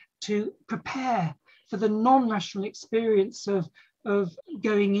to prepare for the non-rational experience of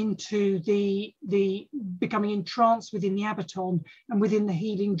going into the becoming entranced within the Abaton, and within the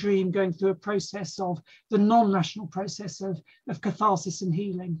healing dream going through a process of the non-rational process of catharsis and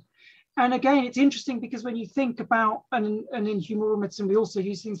healing. And again, it's interesting because when you think about, and in humoral medicine, we also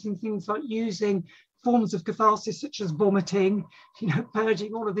use things like using forms of catharsis such as vomiting,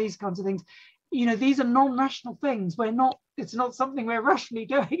 purging, all of these kinds of things. These are non-rational things. It's not something we're rationally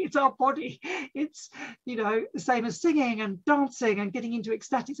doing. It's our body. It's, the same as singing and dancing and getting into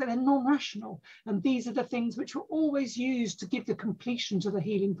ecstatics, and they're non-rational. And these are the things which were always used to give the completion to the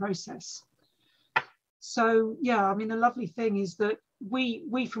healing process. So, the lovely thing is that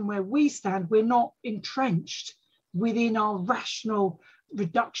we from where we stand, we're not entrenched within our rational,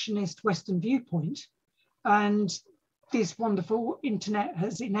 reductionist Western viewpoint. And this wonderful internet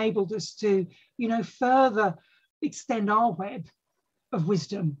has enabled us to, further extend our web of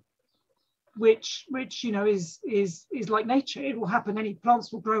wisdom, which is like nature. It will happen. Any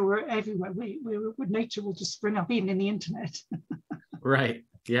plants will grow everywhere. Nature will just spring up, even in the internet. Right.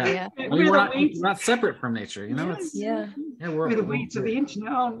 Yeah. We're not separate from nature. We're the weeds of the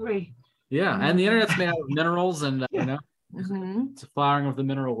internet, aren't we? Yeah, and the internet's made out of minerals, and it's a flowering of the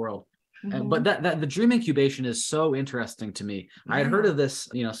mineral world. But that the dream incubation is so interesting to me. I had heard of this,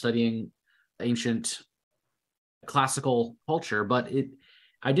 studying ancient classical culture, but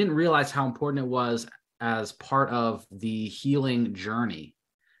I didn't realize how important it was as part of the healing journey.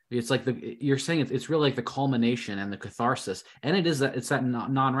 It's like you're saying it's really like the culmination and the catharsis, and it's that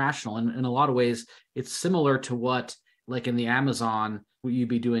non-rational. And in a lot of ways, it's similar to what, like in the Amazon, you'd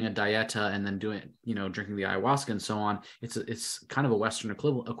be doing a dieta and then doing, drinking the ayahuasca and so on. It's kind of a Western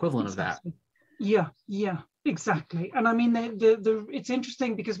equivalent of that. Yeah, exactly. And I mean, it's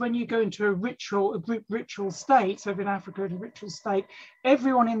interesting because when you go into a group ritual state, so in Africa in a ritual state,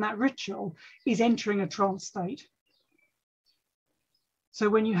 everyone in that ritual is entering a trance state. So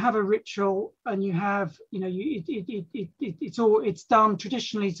when you have a ritual and you have, it's done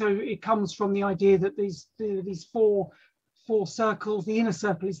traditionally. So it comes from the idea that these four circles. The inner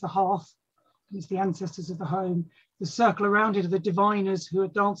circle is the hearth, it's the ancestors of the home. The circle around it are the diviners who are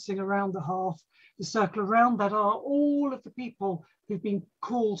dancing around the hearth. The circle around that are all of the people who've been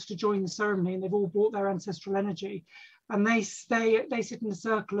called to join the ceremony, and they've all brought their ancestral energy. And they sit in the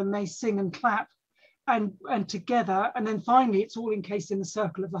circle and they sing and clap and together. And then finally, it's all encased in the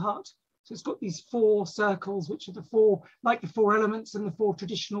circle of the hut. So it's got these four circles, which are the four elements and the four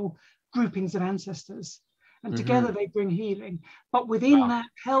traditional groupings of ancestors. And together they bring healing. But within that,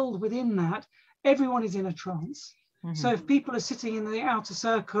 held within that, everyone is in a trance. So if people are sitting in the outer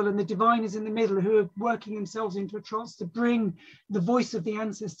circle and the divine is in the middle, who are working themselves into a trance to bring the voice of the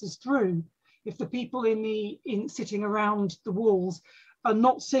ancestors through, if the people in sitting around the walls are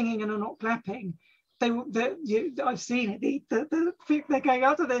not singing and are not clapping, I've seen it. They're going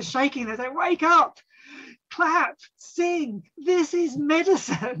out and they're shaking. They say, "Wake up, clap, sing. This is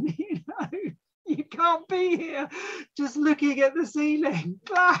medicine." You can't be here just looking at the ceiling.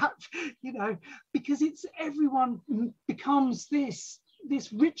 Clap, because everyone becomes this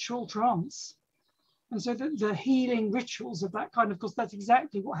ritual trance. And so the healing rituals of that kind, of course, that's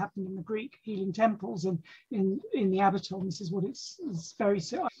exactly what happened in the Greek healing temples and in the Abaton. This is what it's very,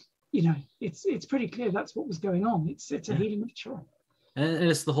 it's pretty clear that's what was going on. It's a healing ritual. And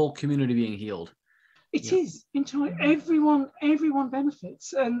it's the whole community being healed. It is entirely, everyone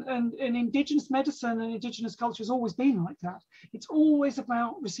benefits, and indigenous medicine and indigenous culture has always been like that. It's always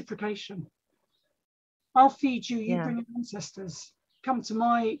about reciprocation. I'll feed you, you bring your ancestors. I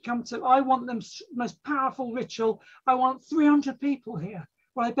want the most powerful ritual. I want 300 people here.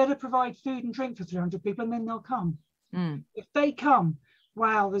 Well, I better provide food and drink for 300 people, and then they'll come. If they come,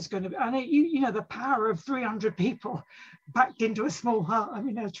 wow, there's going to be, and the power of 300 people packed into a small hut. I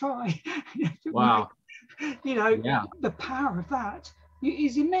mean, they'll try. Wow. The power of that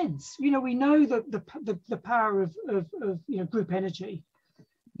is immense. We know the power of group energy.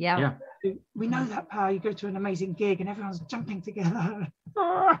 Yeah. We know that power. You go to an amazing gig and everyone's jumping together,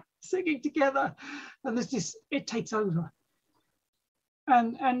 singing together, and there's this, it takes over.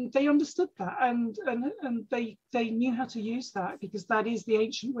 And they understood that, and they knew how to use that, because that is the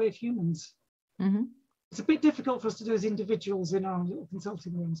ancient way of humans. Mm-hmm. It's a bit difficult for us to do as individuals in our little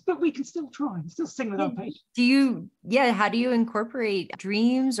consulting rooms, but we can still try and still sing with our patients. How do you incorporate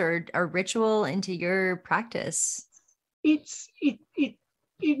dreams or ritual into your practice? It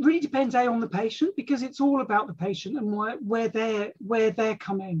really depends on the patient, because it's all about the patient and where they're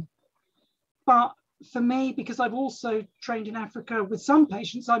coming. But for me, because I've also trained in Africa with some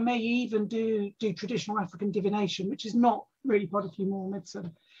patients, I may even do traditional African divination, which is not really part of humoral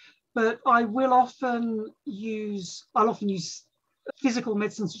medicine. But I'll often use physical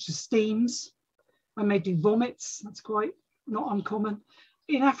medicine such as steams. I may do vomits. That's quite not uncommon.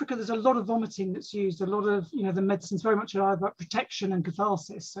 In Africa, there's a lot of vomiting that's used. A lot of, the medicines very much are about protection and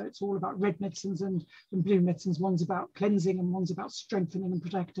catharsis. So it's all about red medicines and blue medicines. One's about cleansing and one's about strengthening and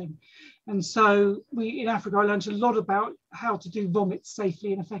protecting. And so in Africa, I learned a lot about how to do vomits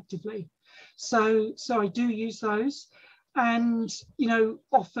safely and effectively. So I do use those. And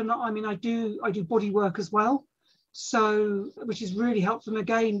often I do body work as well, so which is really helpful. And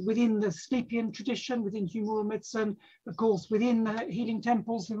again, within the Sleepian tradition, within humoral medicine, of course, within the healing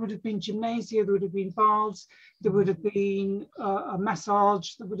temples, there would have been gymnasia, there would have been baths, there would have been a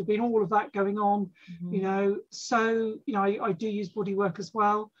massage, there would have been all of that going on. So I do use body work as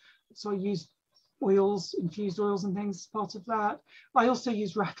well. So I use oils, infused oils and things as part of that. I also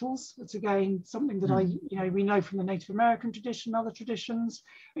use rattles. That's again something that we know from the Native American tradition, other traditions.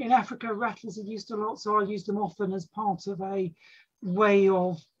 In Africa, rattles are used a lot, so I use them often as part of a way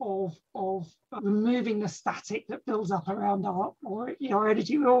of removing the static that builds up around our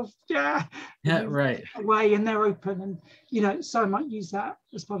energy. Right away, and they're open, and so I might use that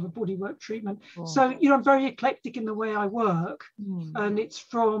as part of a bodywork treatment. Cool. So I'm very eclectic in the way I work, and it's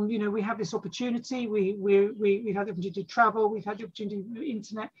from we have this opportunity. We've had the opportunity to travel. We've had the opportunity to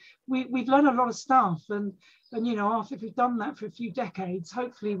internet. We've learned a lot of stuff, and after we've done that for a few decades,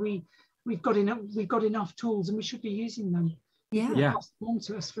 hopefully we've got enough tools, and we should be using them. Pass them on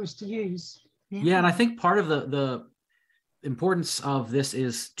to us for us to use. And I think part of the importance of this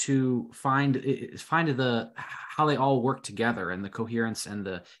is to find how they all work together, and the coherence and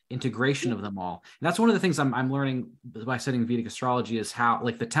the integration of them all. And that's one of the things I'm learning by studying Vedic astrology, is how,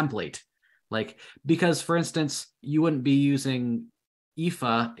 like, the template, because for instance, you wouldn't be using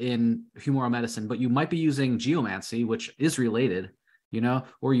Ifa in humoral medicine, but you might be using geomancy, which is related,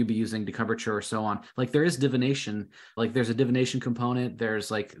 or you'd be using decumbrature or so on. There is divination, there's a divination component, there's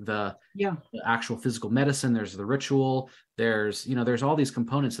the actual physical medicine, there's the ritual, there's all these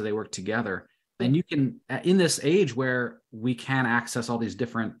components that they work together. And you can, in this age where we can access all these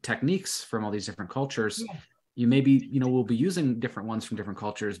different techniques from all these different cultures, you maybe, we'll be using different ones from different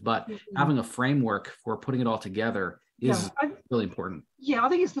cultures, but having a framework for putting it all together is really important. I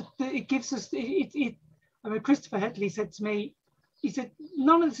think it gives us, Christopher Headley said to me, he said,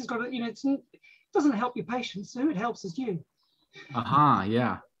 none of this has got to, it doesn't help your patients, so it helps us you.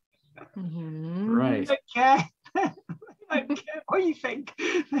 Yeah. Right. I don't care what you think.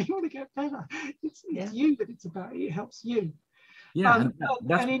 They want to get better. It's you that it's about. It helps you. And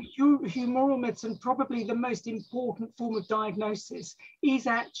in humoral medicine, probably the most important form of diagnosis is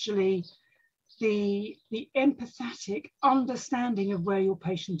actually the empathetic understanding of where your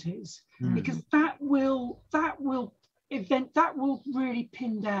patient is, because that will really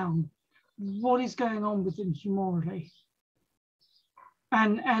pin down what is going on with them humorally.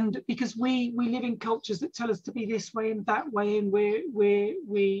 And because we live in cultures that tell us to be this way and that way, and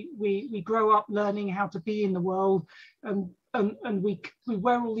we grow up learning how to be in the world, and we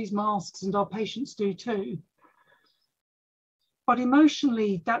wear all these masks, and our patients do too. But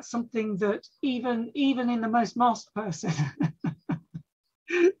emotionally, that's something that even in the most masked person,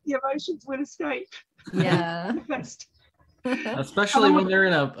 the emotions will escape. Yeah. Especially when they're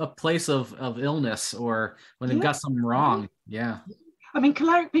in a place of illness, or when they've got something wrong. Yeah. I mean,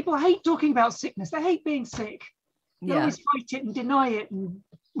 choleric people hate talking about sickness. They hate being sick. They always fight it and deny it and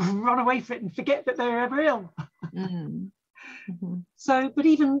run away from it and forget that they're ever ill. So, but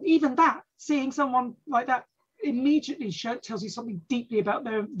even that, seeing someone like that immediately tells you something deeply about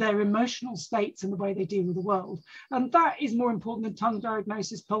their emotional states and the way they deal with the world. And that is more important than tongue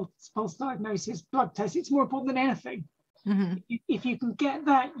diagnosis, pulse diagnosis, blood tests. It's more important than anything. If you can get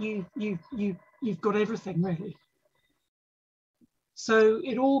that, you've got everything, really. So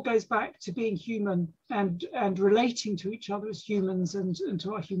it all goes back to being human and relating to each other as humans and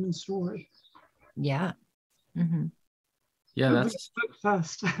to our human story. Yeah. Yeah, that's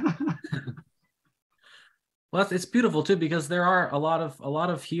first. Well, it's beautiful too, because there are a lot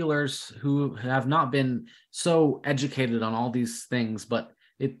of healers who have not been so educated on all these things, but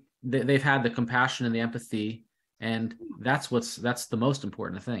they've had the compassion and the empathy, and that's the most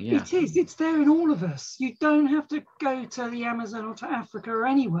important thing. Yeah, it is. It's there in all of us. You don't have to go to the Amazon or to Africa or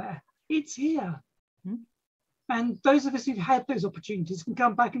anywhere. It's here. And those of us who've had those opportunities can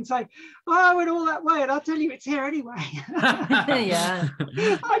come back and say, oh, I went all that way, and I'll tell you it's here anyway. Yeah.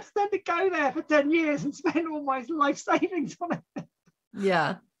 I'd stand to go there for 10 years and spend all my life savings on it.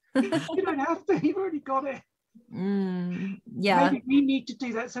 Yeah. You don't have to. You've already got it. Yeah. Maybe we need to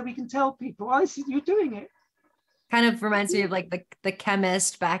do that so we can tell people, I see you're doing it. Kind of reminds me of like the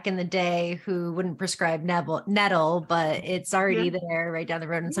chemist back in the day who wouldn't prescribe nettle, but it's already there right down the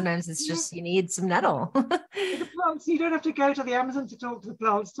road. And sometimes it's just, you need some nettle. The plants, you don't have to go to the Amazon to talk to the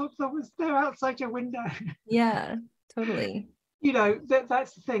plants. Talk to them, they're outside your window. Yeah, totally. You know,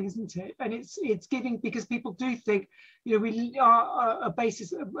 that's the thing, isn't it? And it's giving, because people do think, you know, we are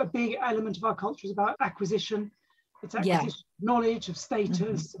a big element of our culture is about acquisition. It's acquisition of knowledge, of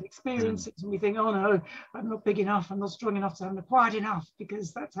status, of experiences, and we think, oh no, I'm not big enough, I'm not strong enough, so I'm not quiet enough,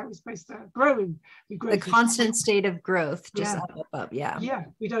 because that's how we're supposed to grow. We grow the constant state of growth, just up. Yeah,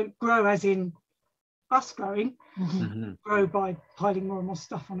 we don't grow as in us growing, grow by piling more and more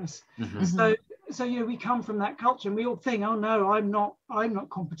stuff on us. So you know, we come from that culture, and we all think, oh no, I'm not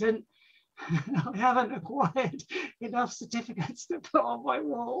competent. I haven't acquired enough certificates to put on my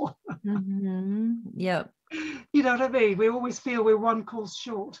wall. Yep. You know what I mean? We always feel we're one course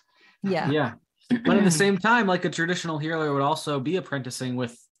short. Yeah. But at the same time, like a traditional healer would also be apprenticing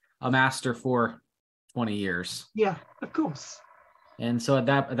with a master for 20 years. Yeah, of course. And so at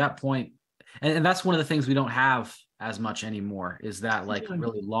that point, and that's one of the things we don't have as much anymore, is that like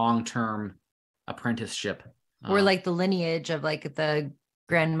really long-term apprenticeship. Or like the lineage of like the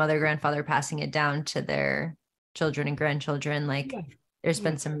grandmother, grandfather passing it down to their children and grandchildren. Like there's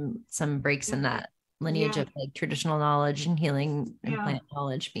been some breaks in that lineage of like traditional knowledge and healing and plant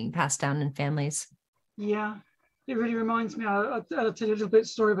knowledge being passed down in families. Yeah, it really reminds me. I'll tell you a little bit of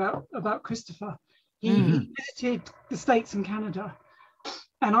story about Christopher. He visited the States and Canada,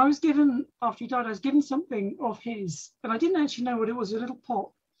 and I was given, after he died, I was given something of his, and I didn't actually know what it was, a little pot.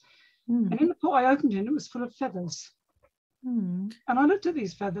 And in the pot I opened it, and it was full of feathers. And I looked at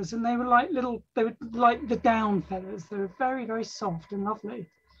these feathers, and they were like the down feathers. They were very, very soft and lovely.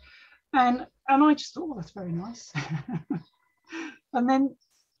 And I just thought, oh, that's very nice. And then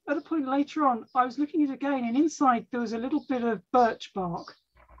at a point later on, I was looking at it again, and inside there was a little bit of birch bark.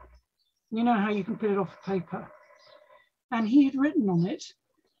 You know how you can put it off paper. And he had written on it,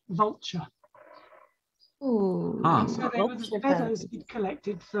 vulture. Ooh. And so they were the feathers he'd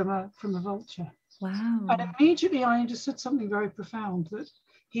collected from a vulture. Wow. And immediately I understood something very profound, that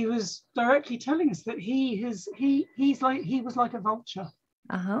he was directly telling us that he was like a vulture.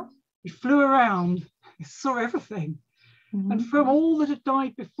 He flew around, he saw everything. And from all that had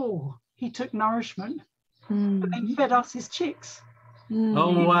died before, he took nourishment and then fed us his chicks.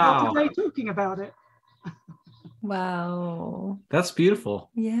 Oh, wow. Today talking about it. Wow. That's beautiful.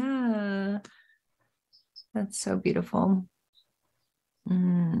 Yeah. That's so beautiful.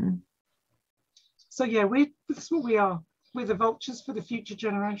 So yeah, that's what we are. We're the vultures for the future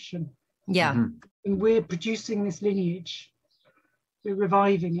generation. Yeah. And we're producing this lineage. We're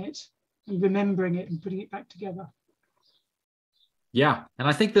reviving it. and remembering it and putting it back together. Yeah. And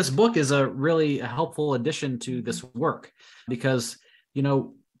I think this book is a really helpful addition to this work because, you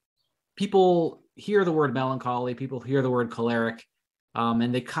know, people hear the word melancholy, people hear the word choleric,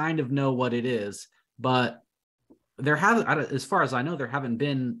 and they kind of know what it is. But there haven't, as far as I know, there haven't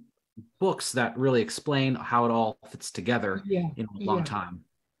been books that really explain how it all fits together in a long time.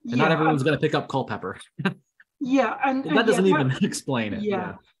 And not everyone's going to pick up Culpeper. And that doesn't even explain it.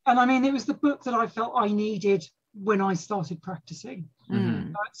 Yeah. And I mean, it was the book that I felt I needed when I started practicing.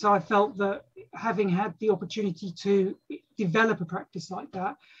 So I felt that having had the opportunity to develop a practice like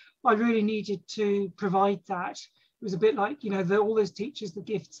that, I really needed to provide that. It was a bit like, you know, all those teachers, the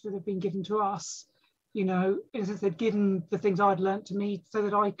gifts that have been given to us, you know, in a sense, they'd given the things I'd learned to me so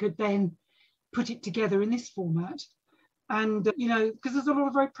that I could then put it together in this format. And, you know, because there's a lot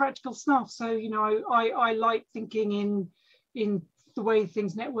of very practical stuff. So, you know, I like thinking in the way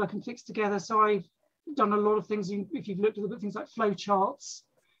things network and fix together. So I've done a lot of things, if you've looked at the things like flow charts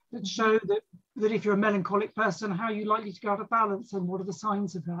that show that if you're a melancholic person, how are you likely to go out of balance and what are the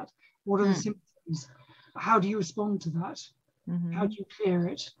signs of that? What are the symptoms? How do you respond to that? How do you clear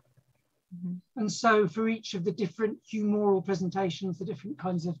it? And so for each of the different humoral presentations, the different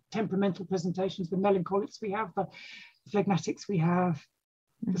kinds of temperamental presentations, the melancholics we have, the phlegmatics we have,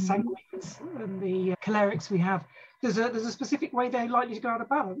 the sanguines and the cholerics we have, there's a specific way they're likely to go out of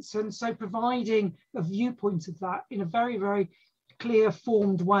balance. And so providing a viewpoint of that in a very, very clear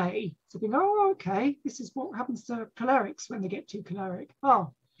formed way, so being, oh, okay, this is what happens to cholerics when they get too choleric.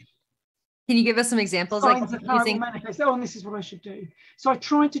 Oh, can you give us some examples? Signs of how it will manifest. Oh, and this is what I should do. So I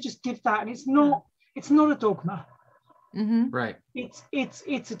tried to just give that, and it's not a dogma. Right.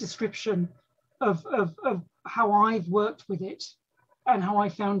 It's a description of how I've worked with it and how I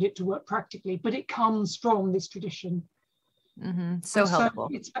found it to work practically, but it comes from this tradition. So helpful.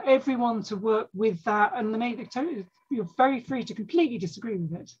 So it's for everyone to work with that, and you're very free to completely disagree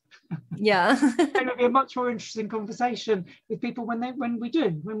with it. Yeah. And it'll be a much more interesting conversation with people when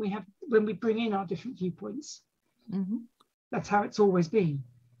we bring in our different viewpoints. That's how it's always been.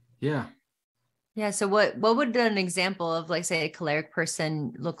 Yeah. Yeah. So what would an example of, like, say, a choleric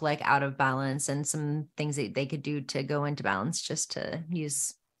person look like out of balance, and some things that they could do to go into balance, just to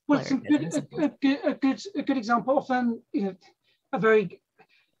use? Well, a good example. Often, you know, a very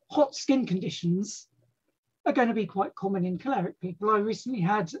hot skin conditions are going to be quite common in choleric people. I recently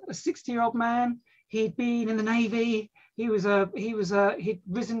had a 60-year-old man. He'd been in the Navy. He'd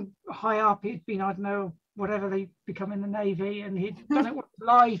risen high up. He'd been, I don't know, whatever they become in the Navy, and he'd done it with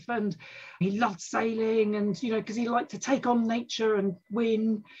life, and he loved sailing, and, you know, because he liked to take on nature and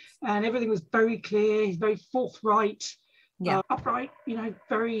win, and everything was very clear. He's very forthright, upright, you know,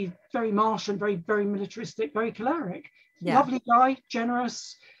 very, very martial, very, very militaristic, very choleric. Lovely guy,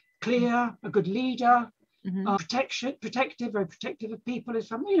 generous, clear, a good leader. Protective, very protective of people, is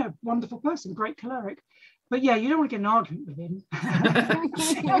from, you know, wonderful person, great choleric. But yeah, you don't want to get an argument with him.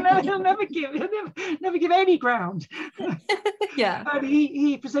 he'll never give any ground. And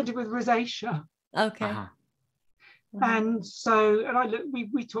he presented with rosacea. Okay. And so,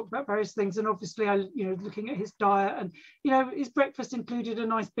 we talked about various things, and obviously looking at his diet, and, you know, his breakfast included a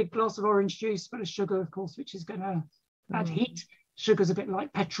nice big glass of orange juice full of sugar, of course, which is going to add heat. Sugar's a bit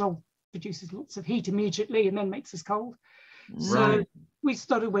like petrol, produces lots of heat immediately and then makes us cold. So we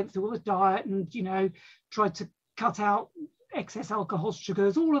went through all the diet, and, you know, tried to cut out excess alcohol,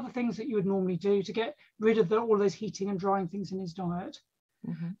 sugars, all of the things that you would normally do to get rid of all those heating and drying things in his diet.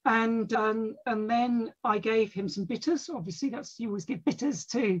 And then I gave him some bitters. Obviously, you always give bitters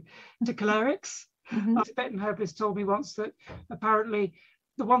to cholerics. A Tibetan herbalist told me once that apparently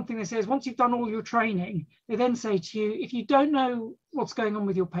the one thing they say is, once you've done all your training, they then say to you, if you don't know what's going on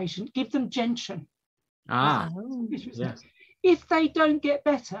with your patient, give them gentian. If they don't get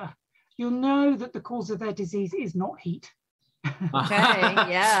better, you'll know that the cause of their disease is not heat. Okay,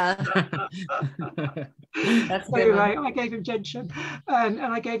 yeah. That's good. Anyway, I gave him gentian, and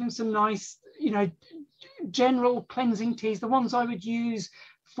I gave him some nice, you know, general cleansing teas, the ones I would use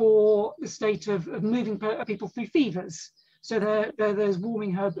for the state of moving people through fevers. So there's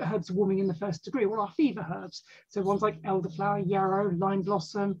warming herbs warming in the first degree. What are fever herbs? So ones like elderflower, yarrow, lime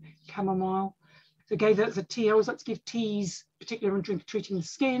blossom, chamomile. So gave that as a tea. I always like to give teas, particularly when treating the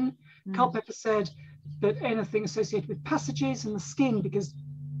skin. Culpeper said that anything associated with passages in the skin, because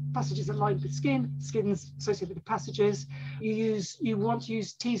passages are lined with skin's associated with the passages, you want to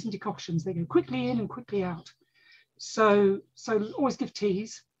use teas and decoctions. They go quickly in and quickly out. So always give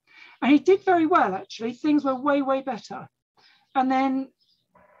teas. And he did very well, actually. Things were way, way better. And then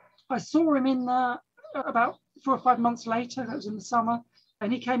I saw him in about 4 or 5 months later, that was in the summer,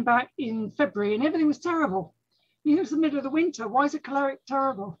 And he came back in February and everything was terrible. It was the middle of the winter. Why is a choleric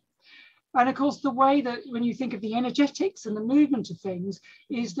terrible? And of course, the way that when you think of the energetics and the movement of things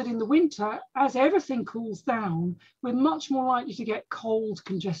is that in the winter, as everything cools down, we're much more likely to get cold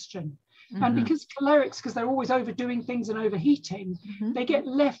congestion. Mm-hmm. And because cholerics, because they're always overdoing things and overheating, mm-hmm. they get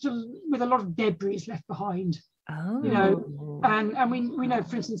left with a lot of debris left behind. Oh. You know, and we know,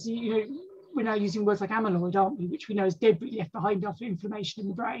 for instance, you know, we're now using words like amyloid, aren't we? Which we know is debris left behind after inflammation in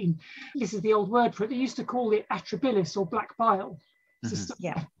the brain. This is the old word for it. They used to call it atrabilis or black bile. So stuff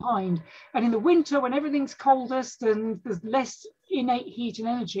left behind. And in the winter, when everything's coldest and there's less innate heat and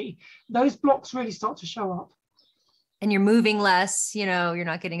energy, those blocks really start to show up. And you're moving less, you know, you're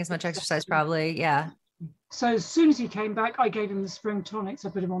not getting as much exercise probably. Yeah. So as soon as he came back, I gave him the spring tonics.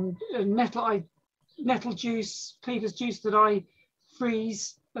 I put him on nettle juice, cleaver's juice that I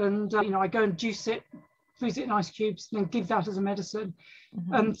freeze. And, you know, I go and juice it, freeze it in ice cubes, and then give that as a medicine.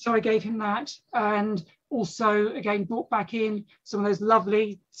 Mm-hmm. So I gave him that. And also, again, brought back in some of those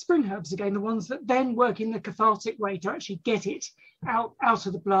lovely spring herbs, again, the ones that then work in the cathartic way to actually get it out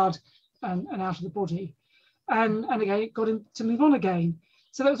of the blood and out of the body. And again, it got him to move on again.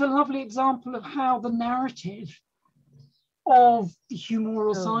 So that was a lovely example of how the narrative of the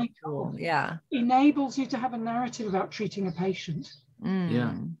humoral cycle enables you to have a narrative about treating a patient.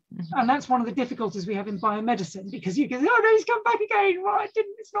 Yeah. And that's one of the difficulties we have in biomedicine, because you can, oh no, he's come back again. Well,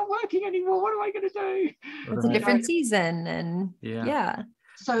 it's not working anymore. What am I going to do? It's a different season. And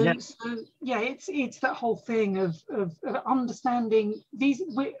So it's that whole thing of understanding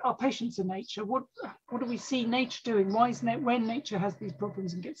our patients in nature. What do we see nature doing? Why is when nature has these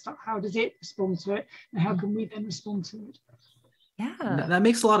problems and gets stuck, how does it respond to it? And how can we then respond to it? Yeah. That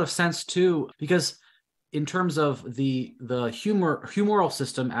makes a lot of sense too, because in terms of the humoral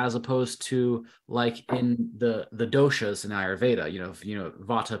system, as opposed to like in the doshas in Ayurveda, you know,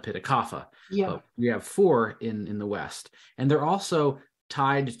 Vata, Pitta, Kapha. Yeah. We have 4 in the West, and they're also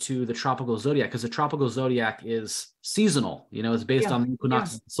tied to the tropical zodiac, because the tropical zodiac is seasonal. You know, it's based on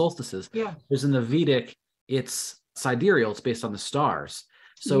equinoxes and solstices. Yeah. Whereas in the Vedic, it's sidereal. It's based on the stars.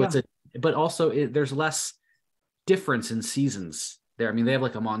 So but also there's less difference in seasons there. I mean, they have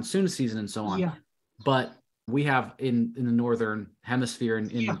like a monsoon season and so on. Yeah. But we have in the northern hemisphere in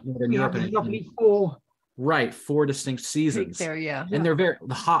northern Europe, lovely 4 distinct seasons. There, and they're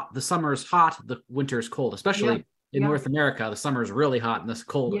the summer is hot, the winter is cold, especially in North America. The summer is really hot and this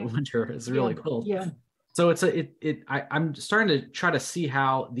cold winter is really cold. Yeah. So I'm starting to try to see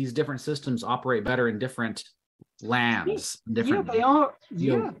how these different systems operate better in different lands. They are.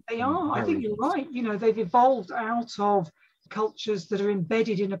 They are. I think you're right. You know, they've evolved out of cultures that are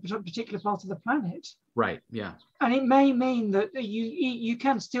embedded in a particular part of the planet. Right. Yeah. And it may mean that you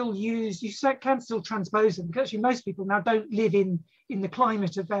can still transpose them, because actually most people now don't live in the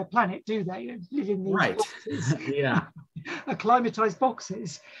climate of their planet, do they? They live in these boxes. Acclimatized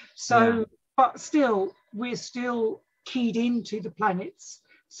boxes. So, but still, we're still keyed into the planets,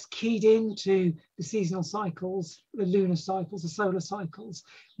 keyed into the seasonal cycles, the lunar cycles, the solar cycles,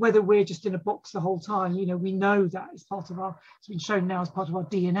 whether we're just in a box the whole time. You know, we know that it's been shown now as part of our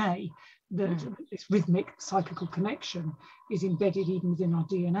DNA, that this rhythmic cyclical connection is embedded even within our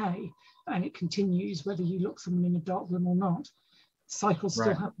DNA, and it continues whether you look someone in a dark room or not. Cycles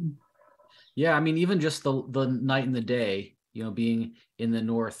still happen. Yeah, I mean, even just the night and the day, you know, being in the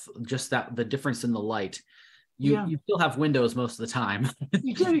north, just that the difference in the light. You still have windows most of the time.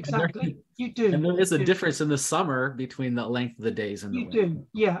 You do, exactly. You do. And there is a difference in the summer between the length of the days and the winter. You do,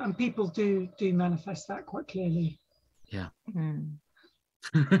 yeah. And people do manifest that quite clearly. Yeah.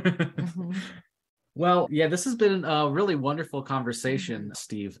 Well, this has been a really wonderful conversation,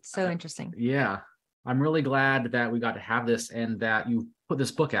 Steve. So interesting. Yeah. I'm really glad that we got to have this and that you put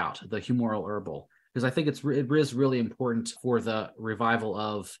this book out, The Humoral Herbal, because I think it is really important for the revival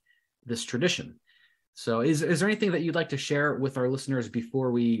of this tradition. So is there anything that you'd like to share with our listeners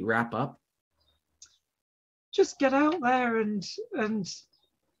before we wrap up? Just get out there and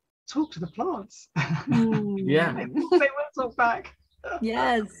talk to the plants. Yeah. They will talk back.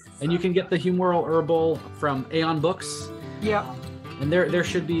 Yes. And you can get the Humoral Herbal from Aeon Books. Yeah. And there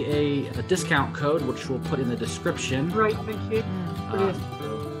should be a discount code, which we'll put in the description. Great, thank you.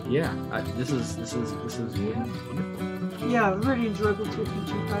 This is wonderful. Yeah, really enjoyable talking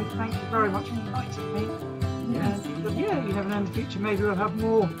to you both. Thank you very much for inviting me. You never know in the future, maybe we'll have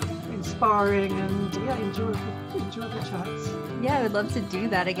more inspiring and enjoyable chats. Yeah, I would love to do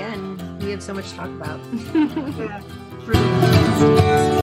that again. We have so much to talk about. Yeah, brilliant.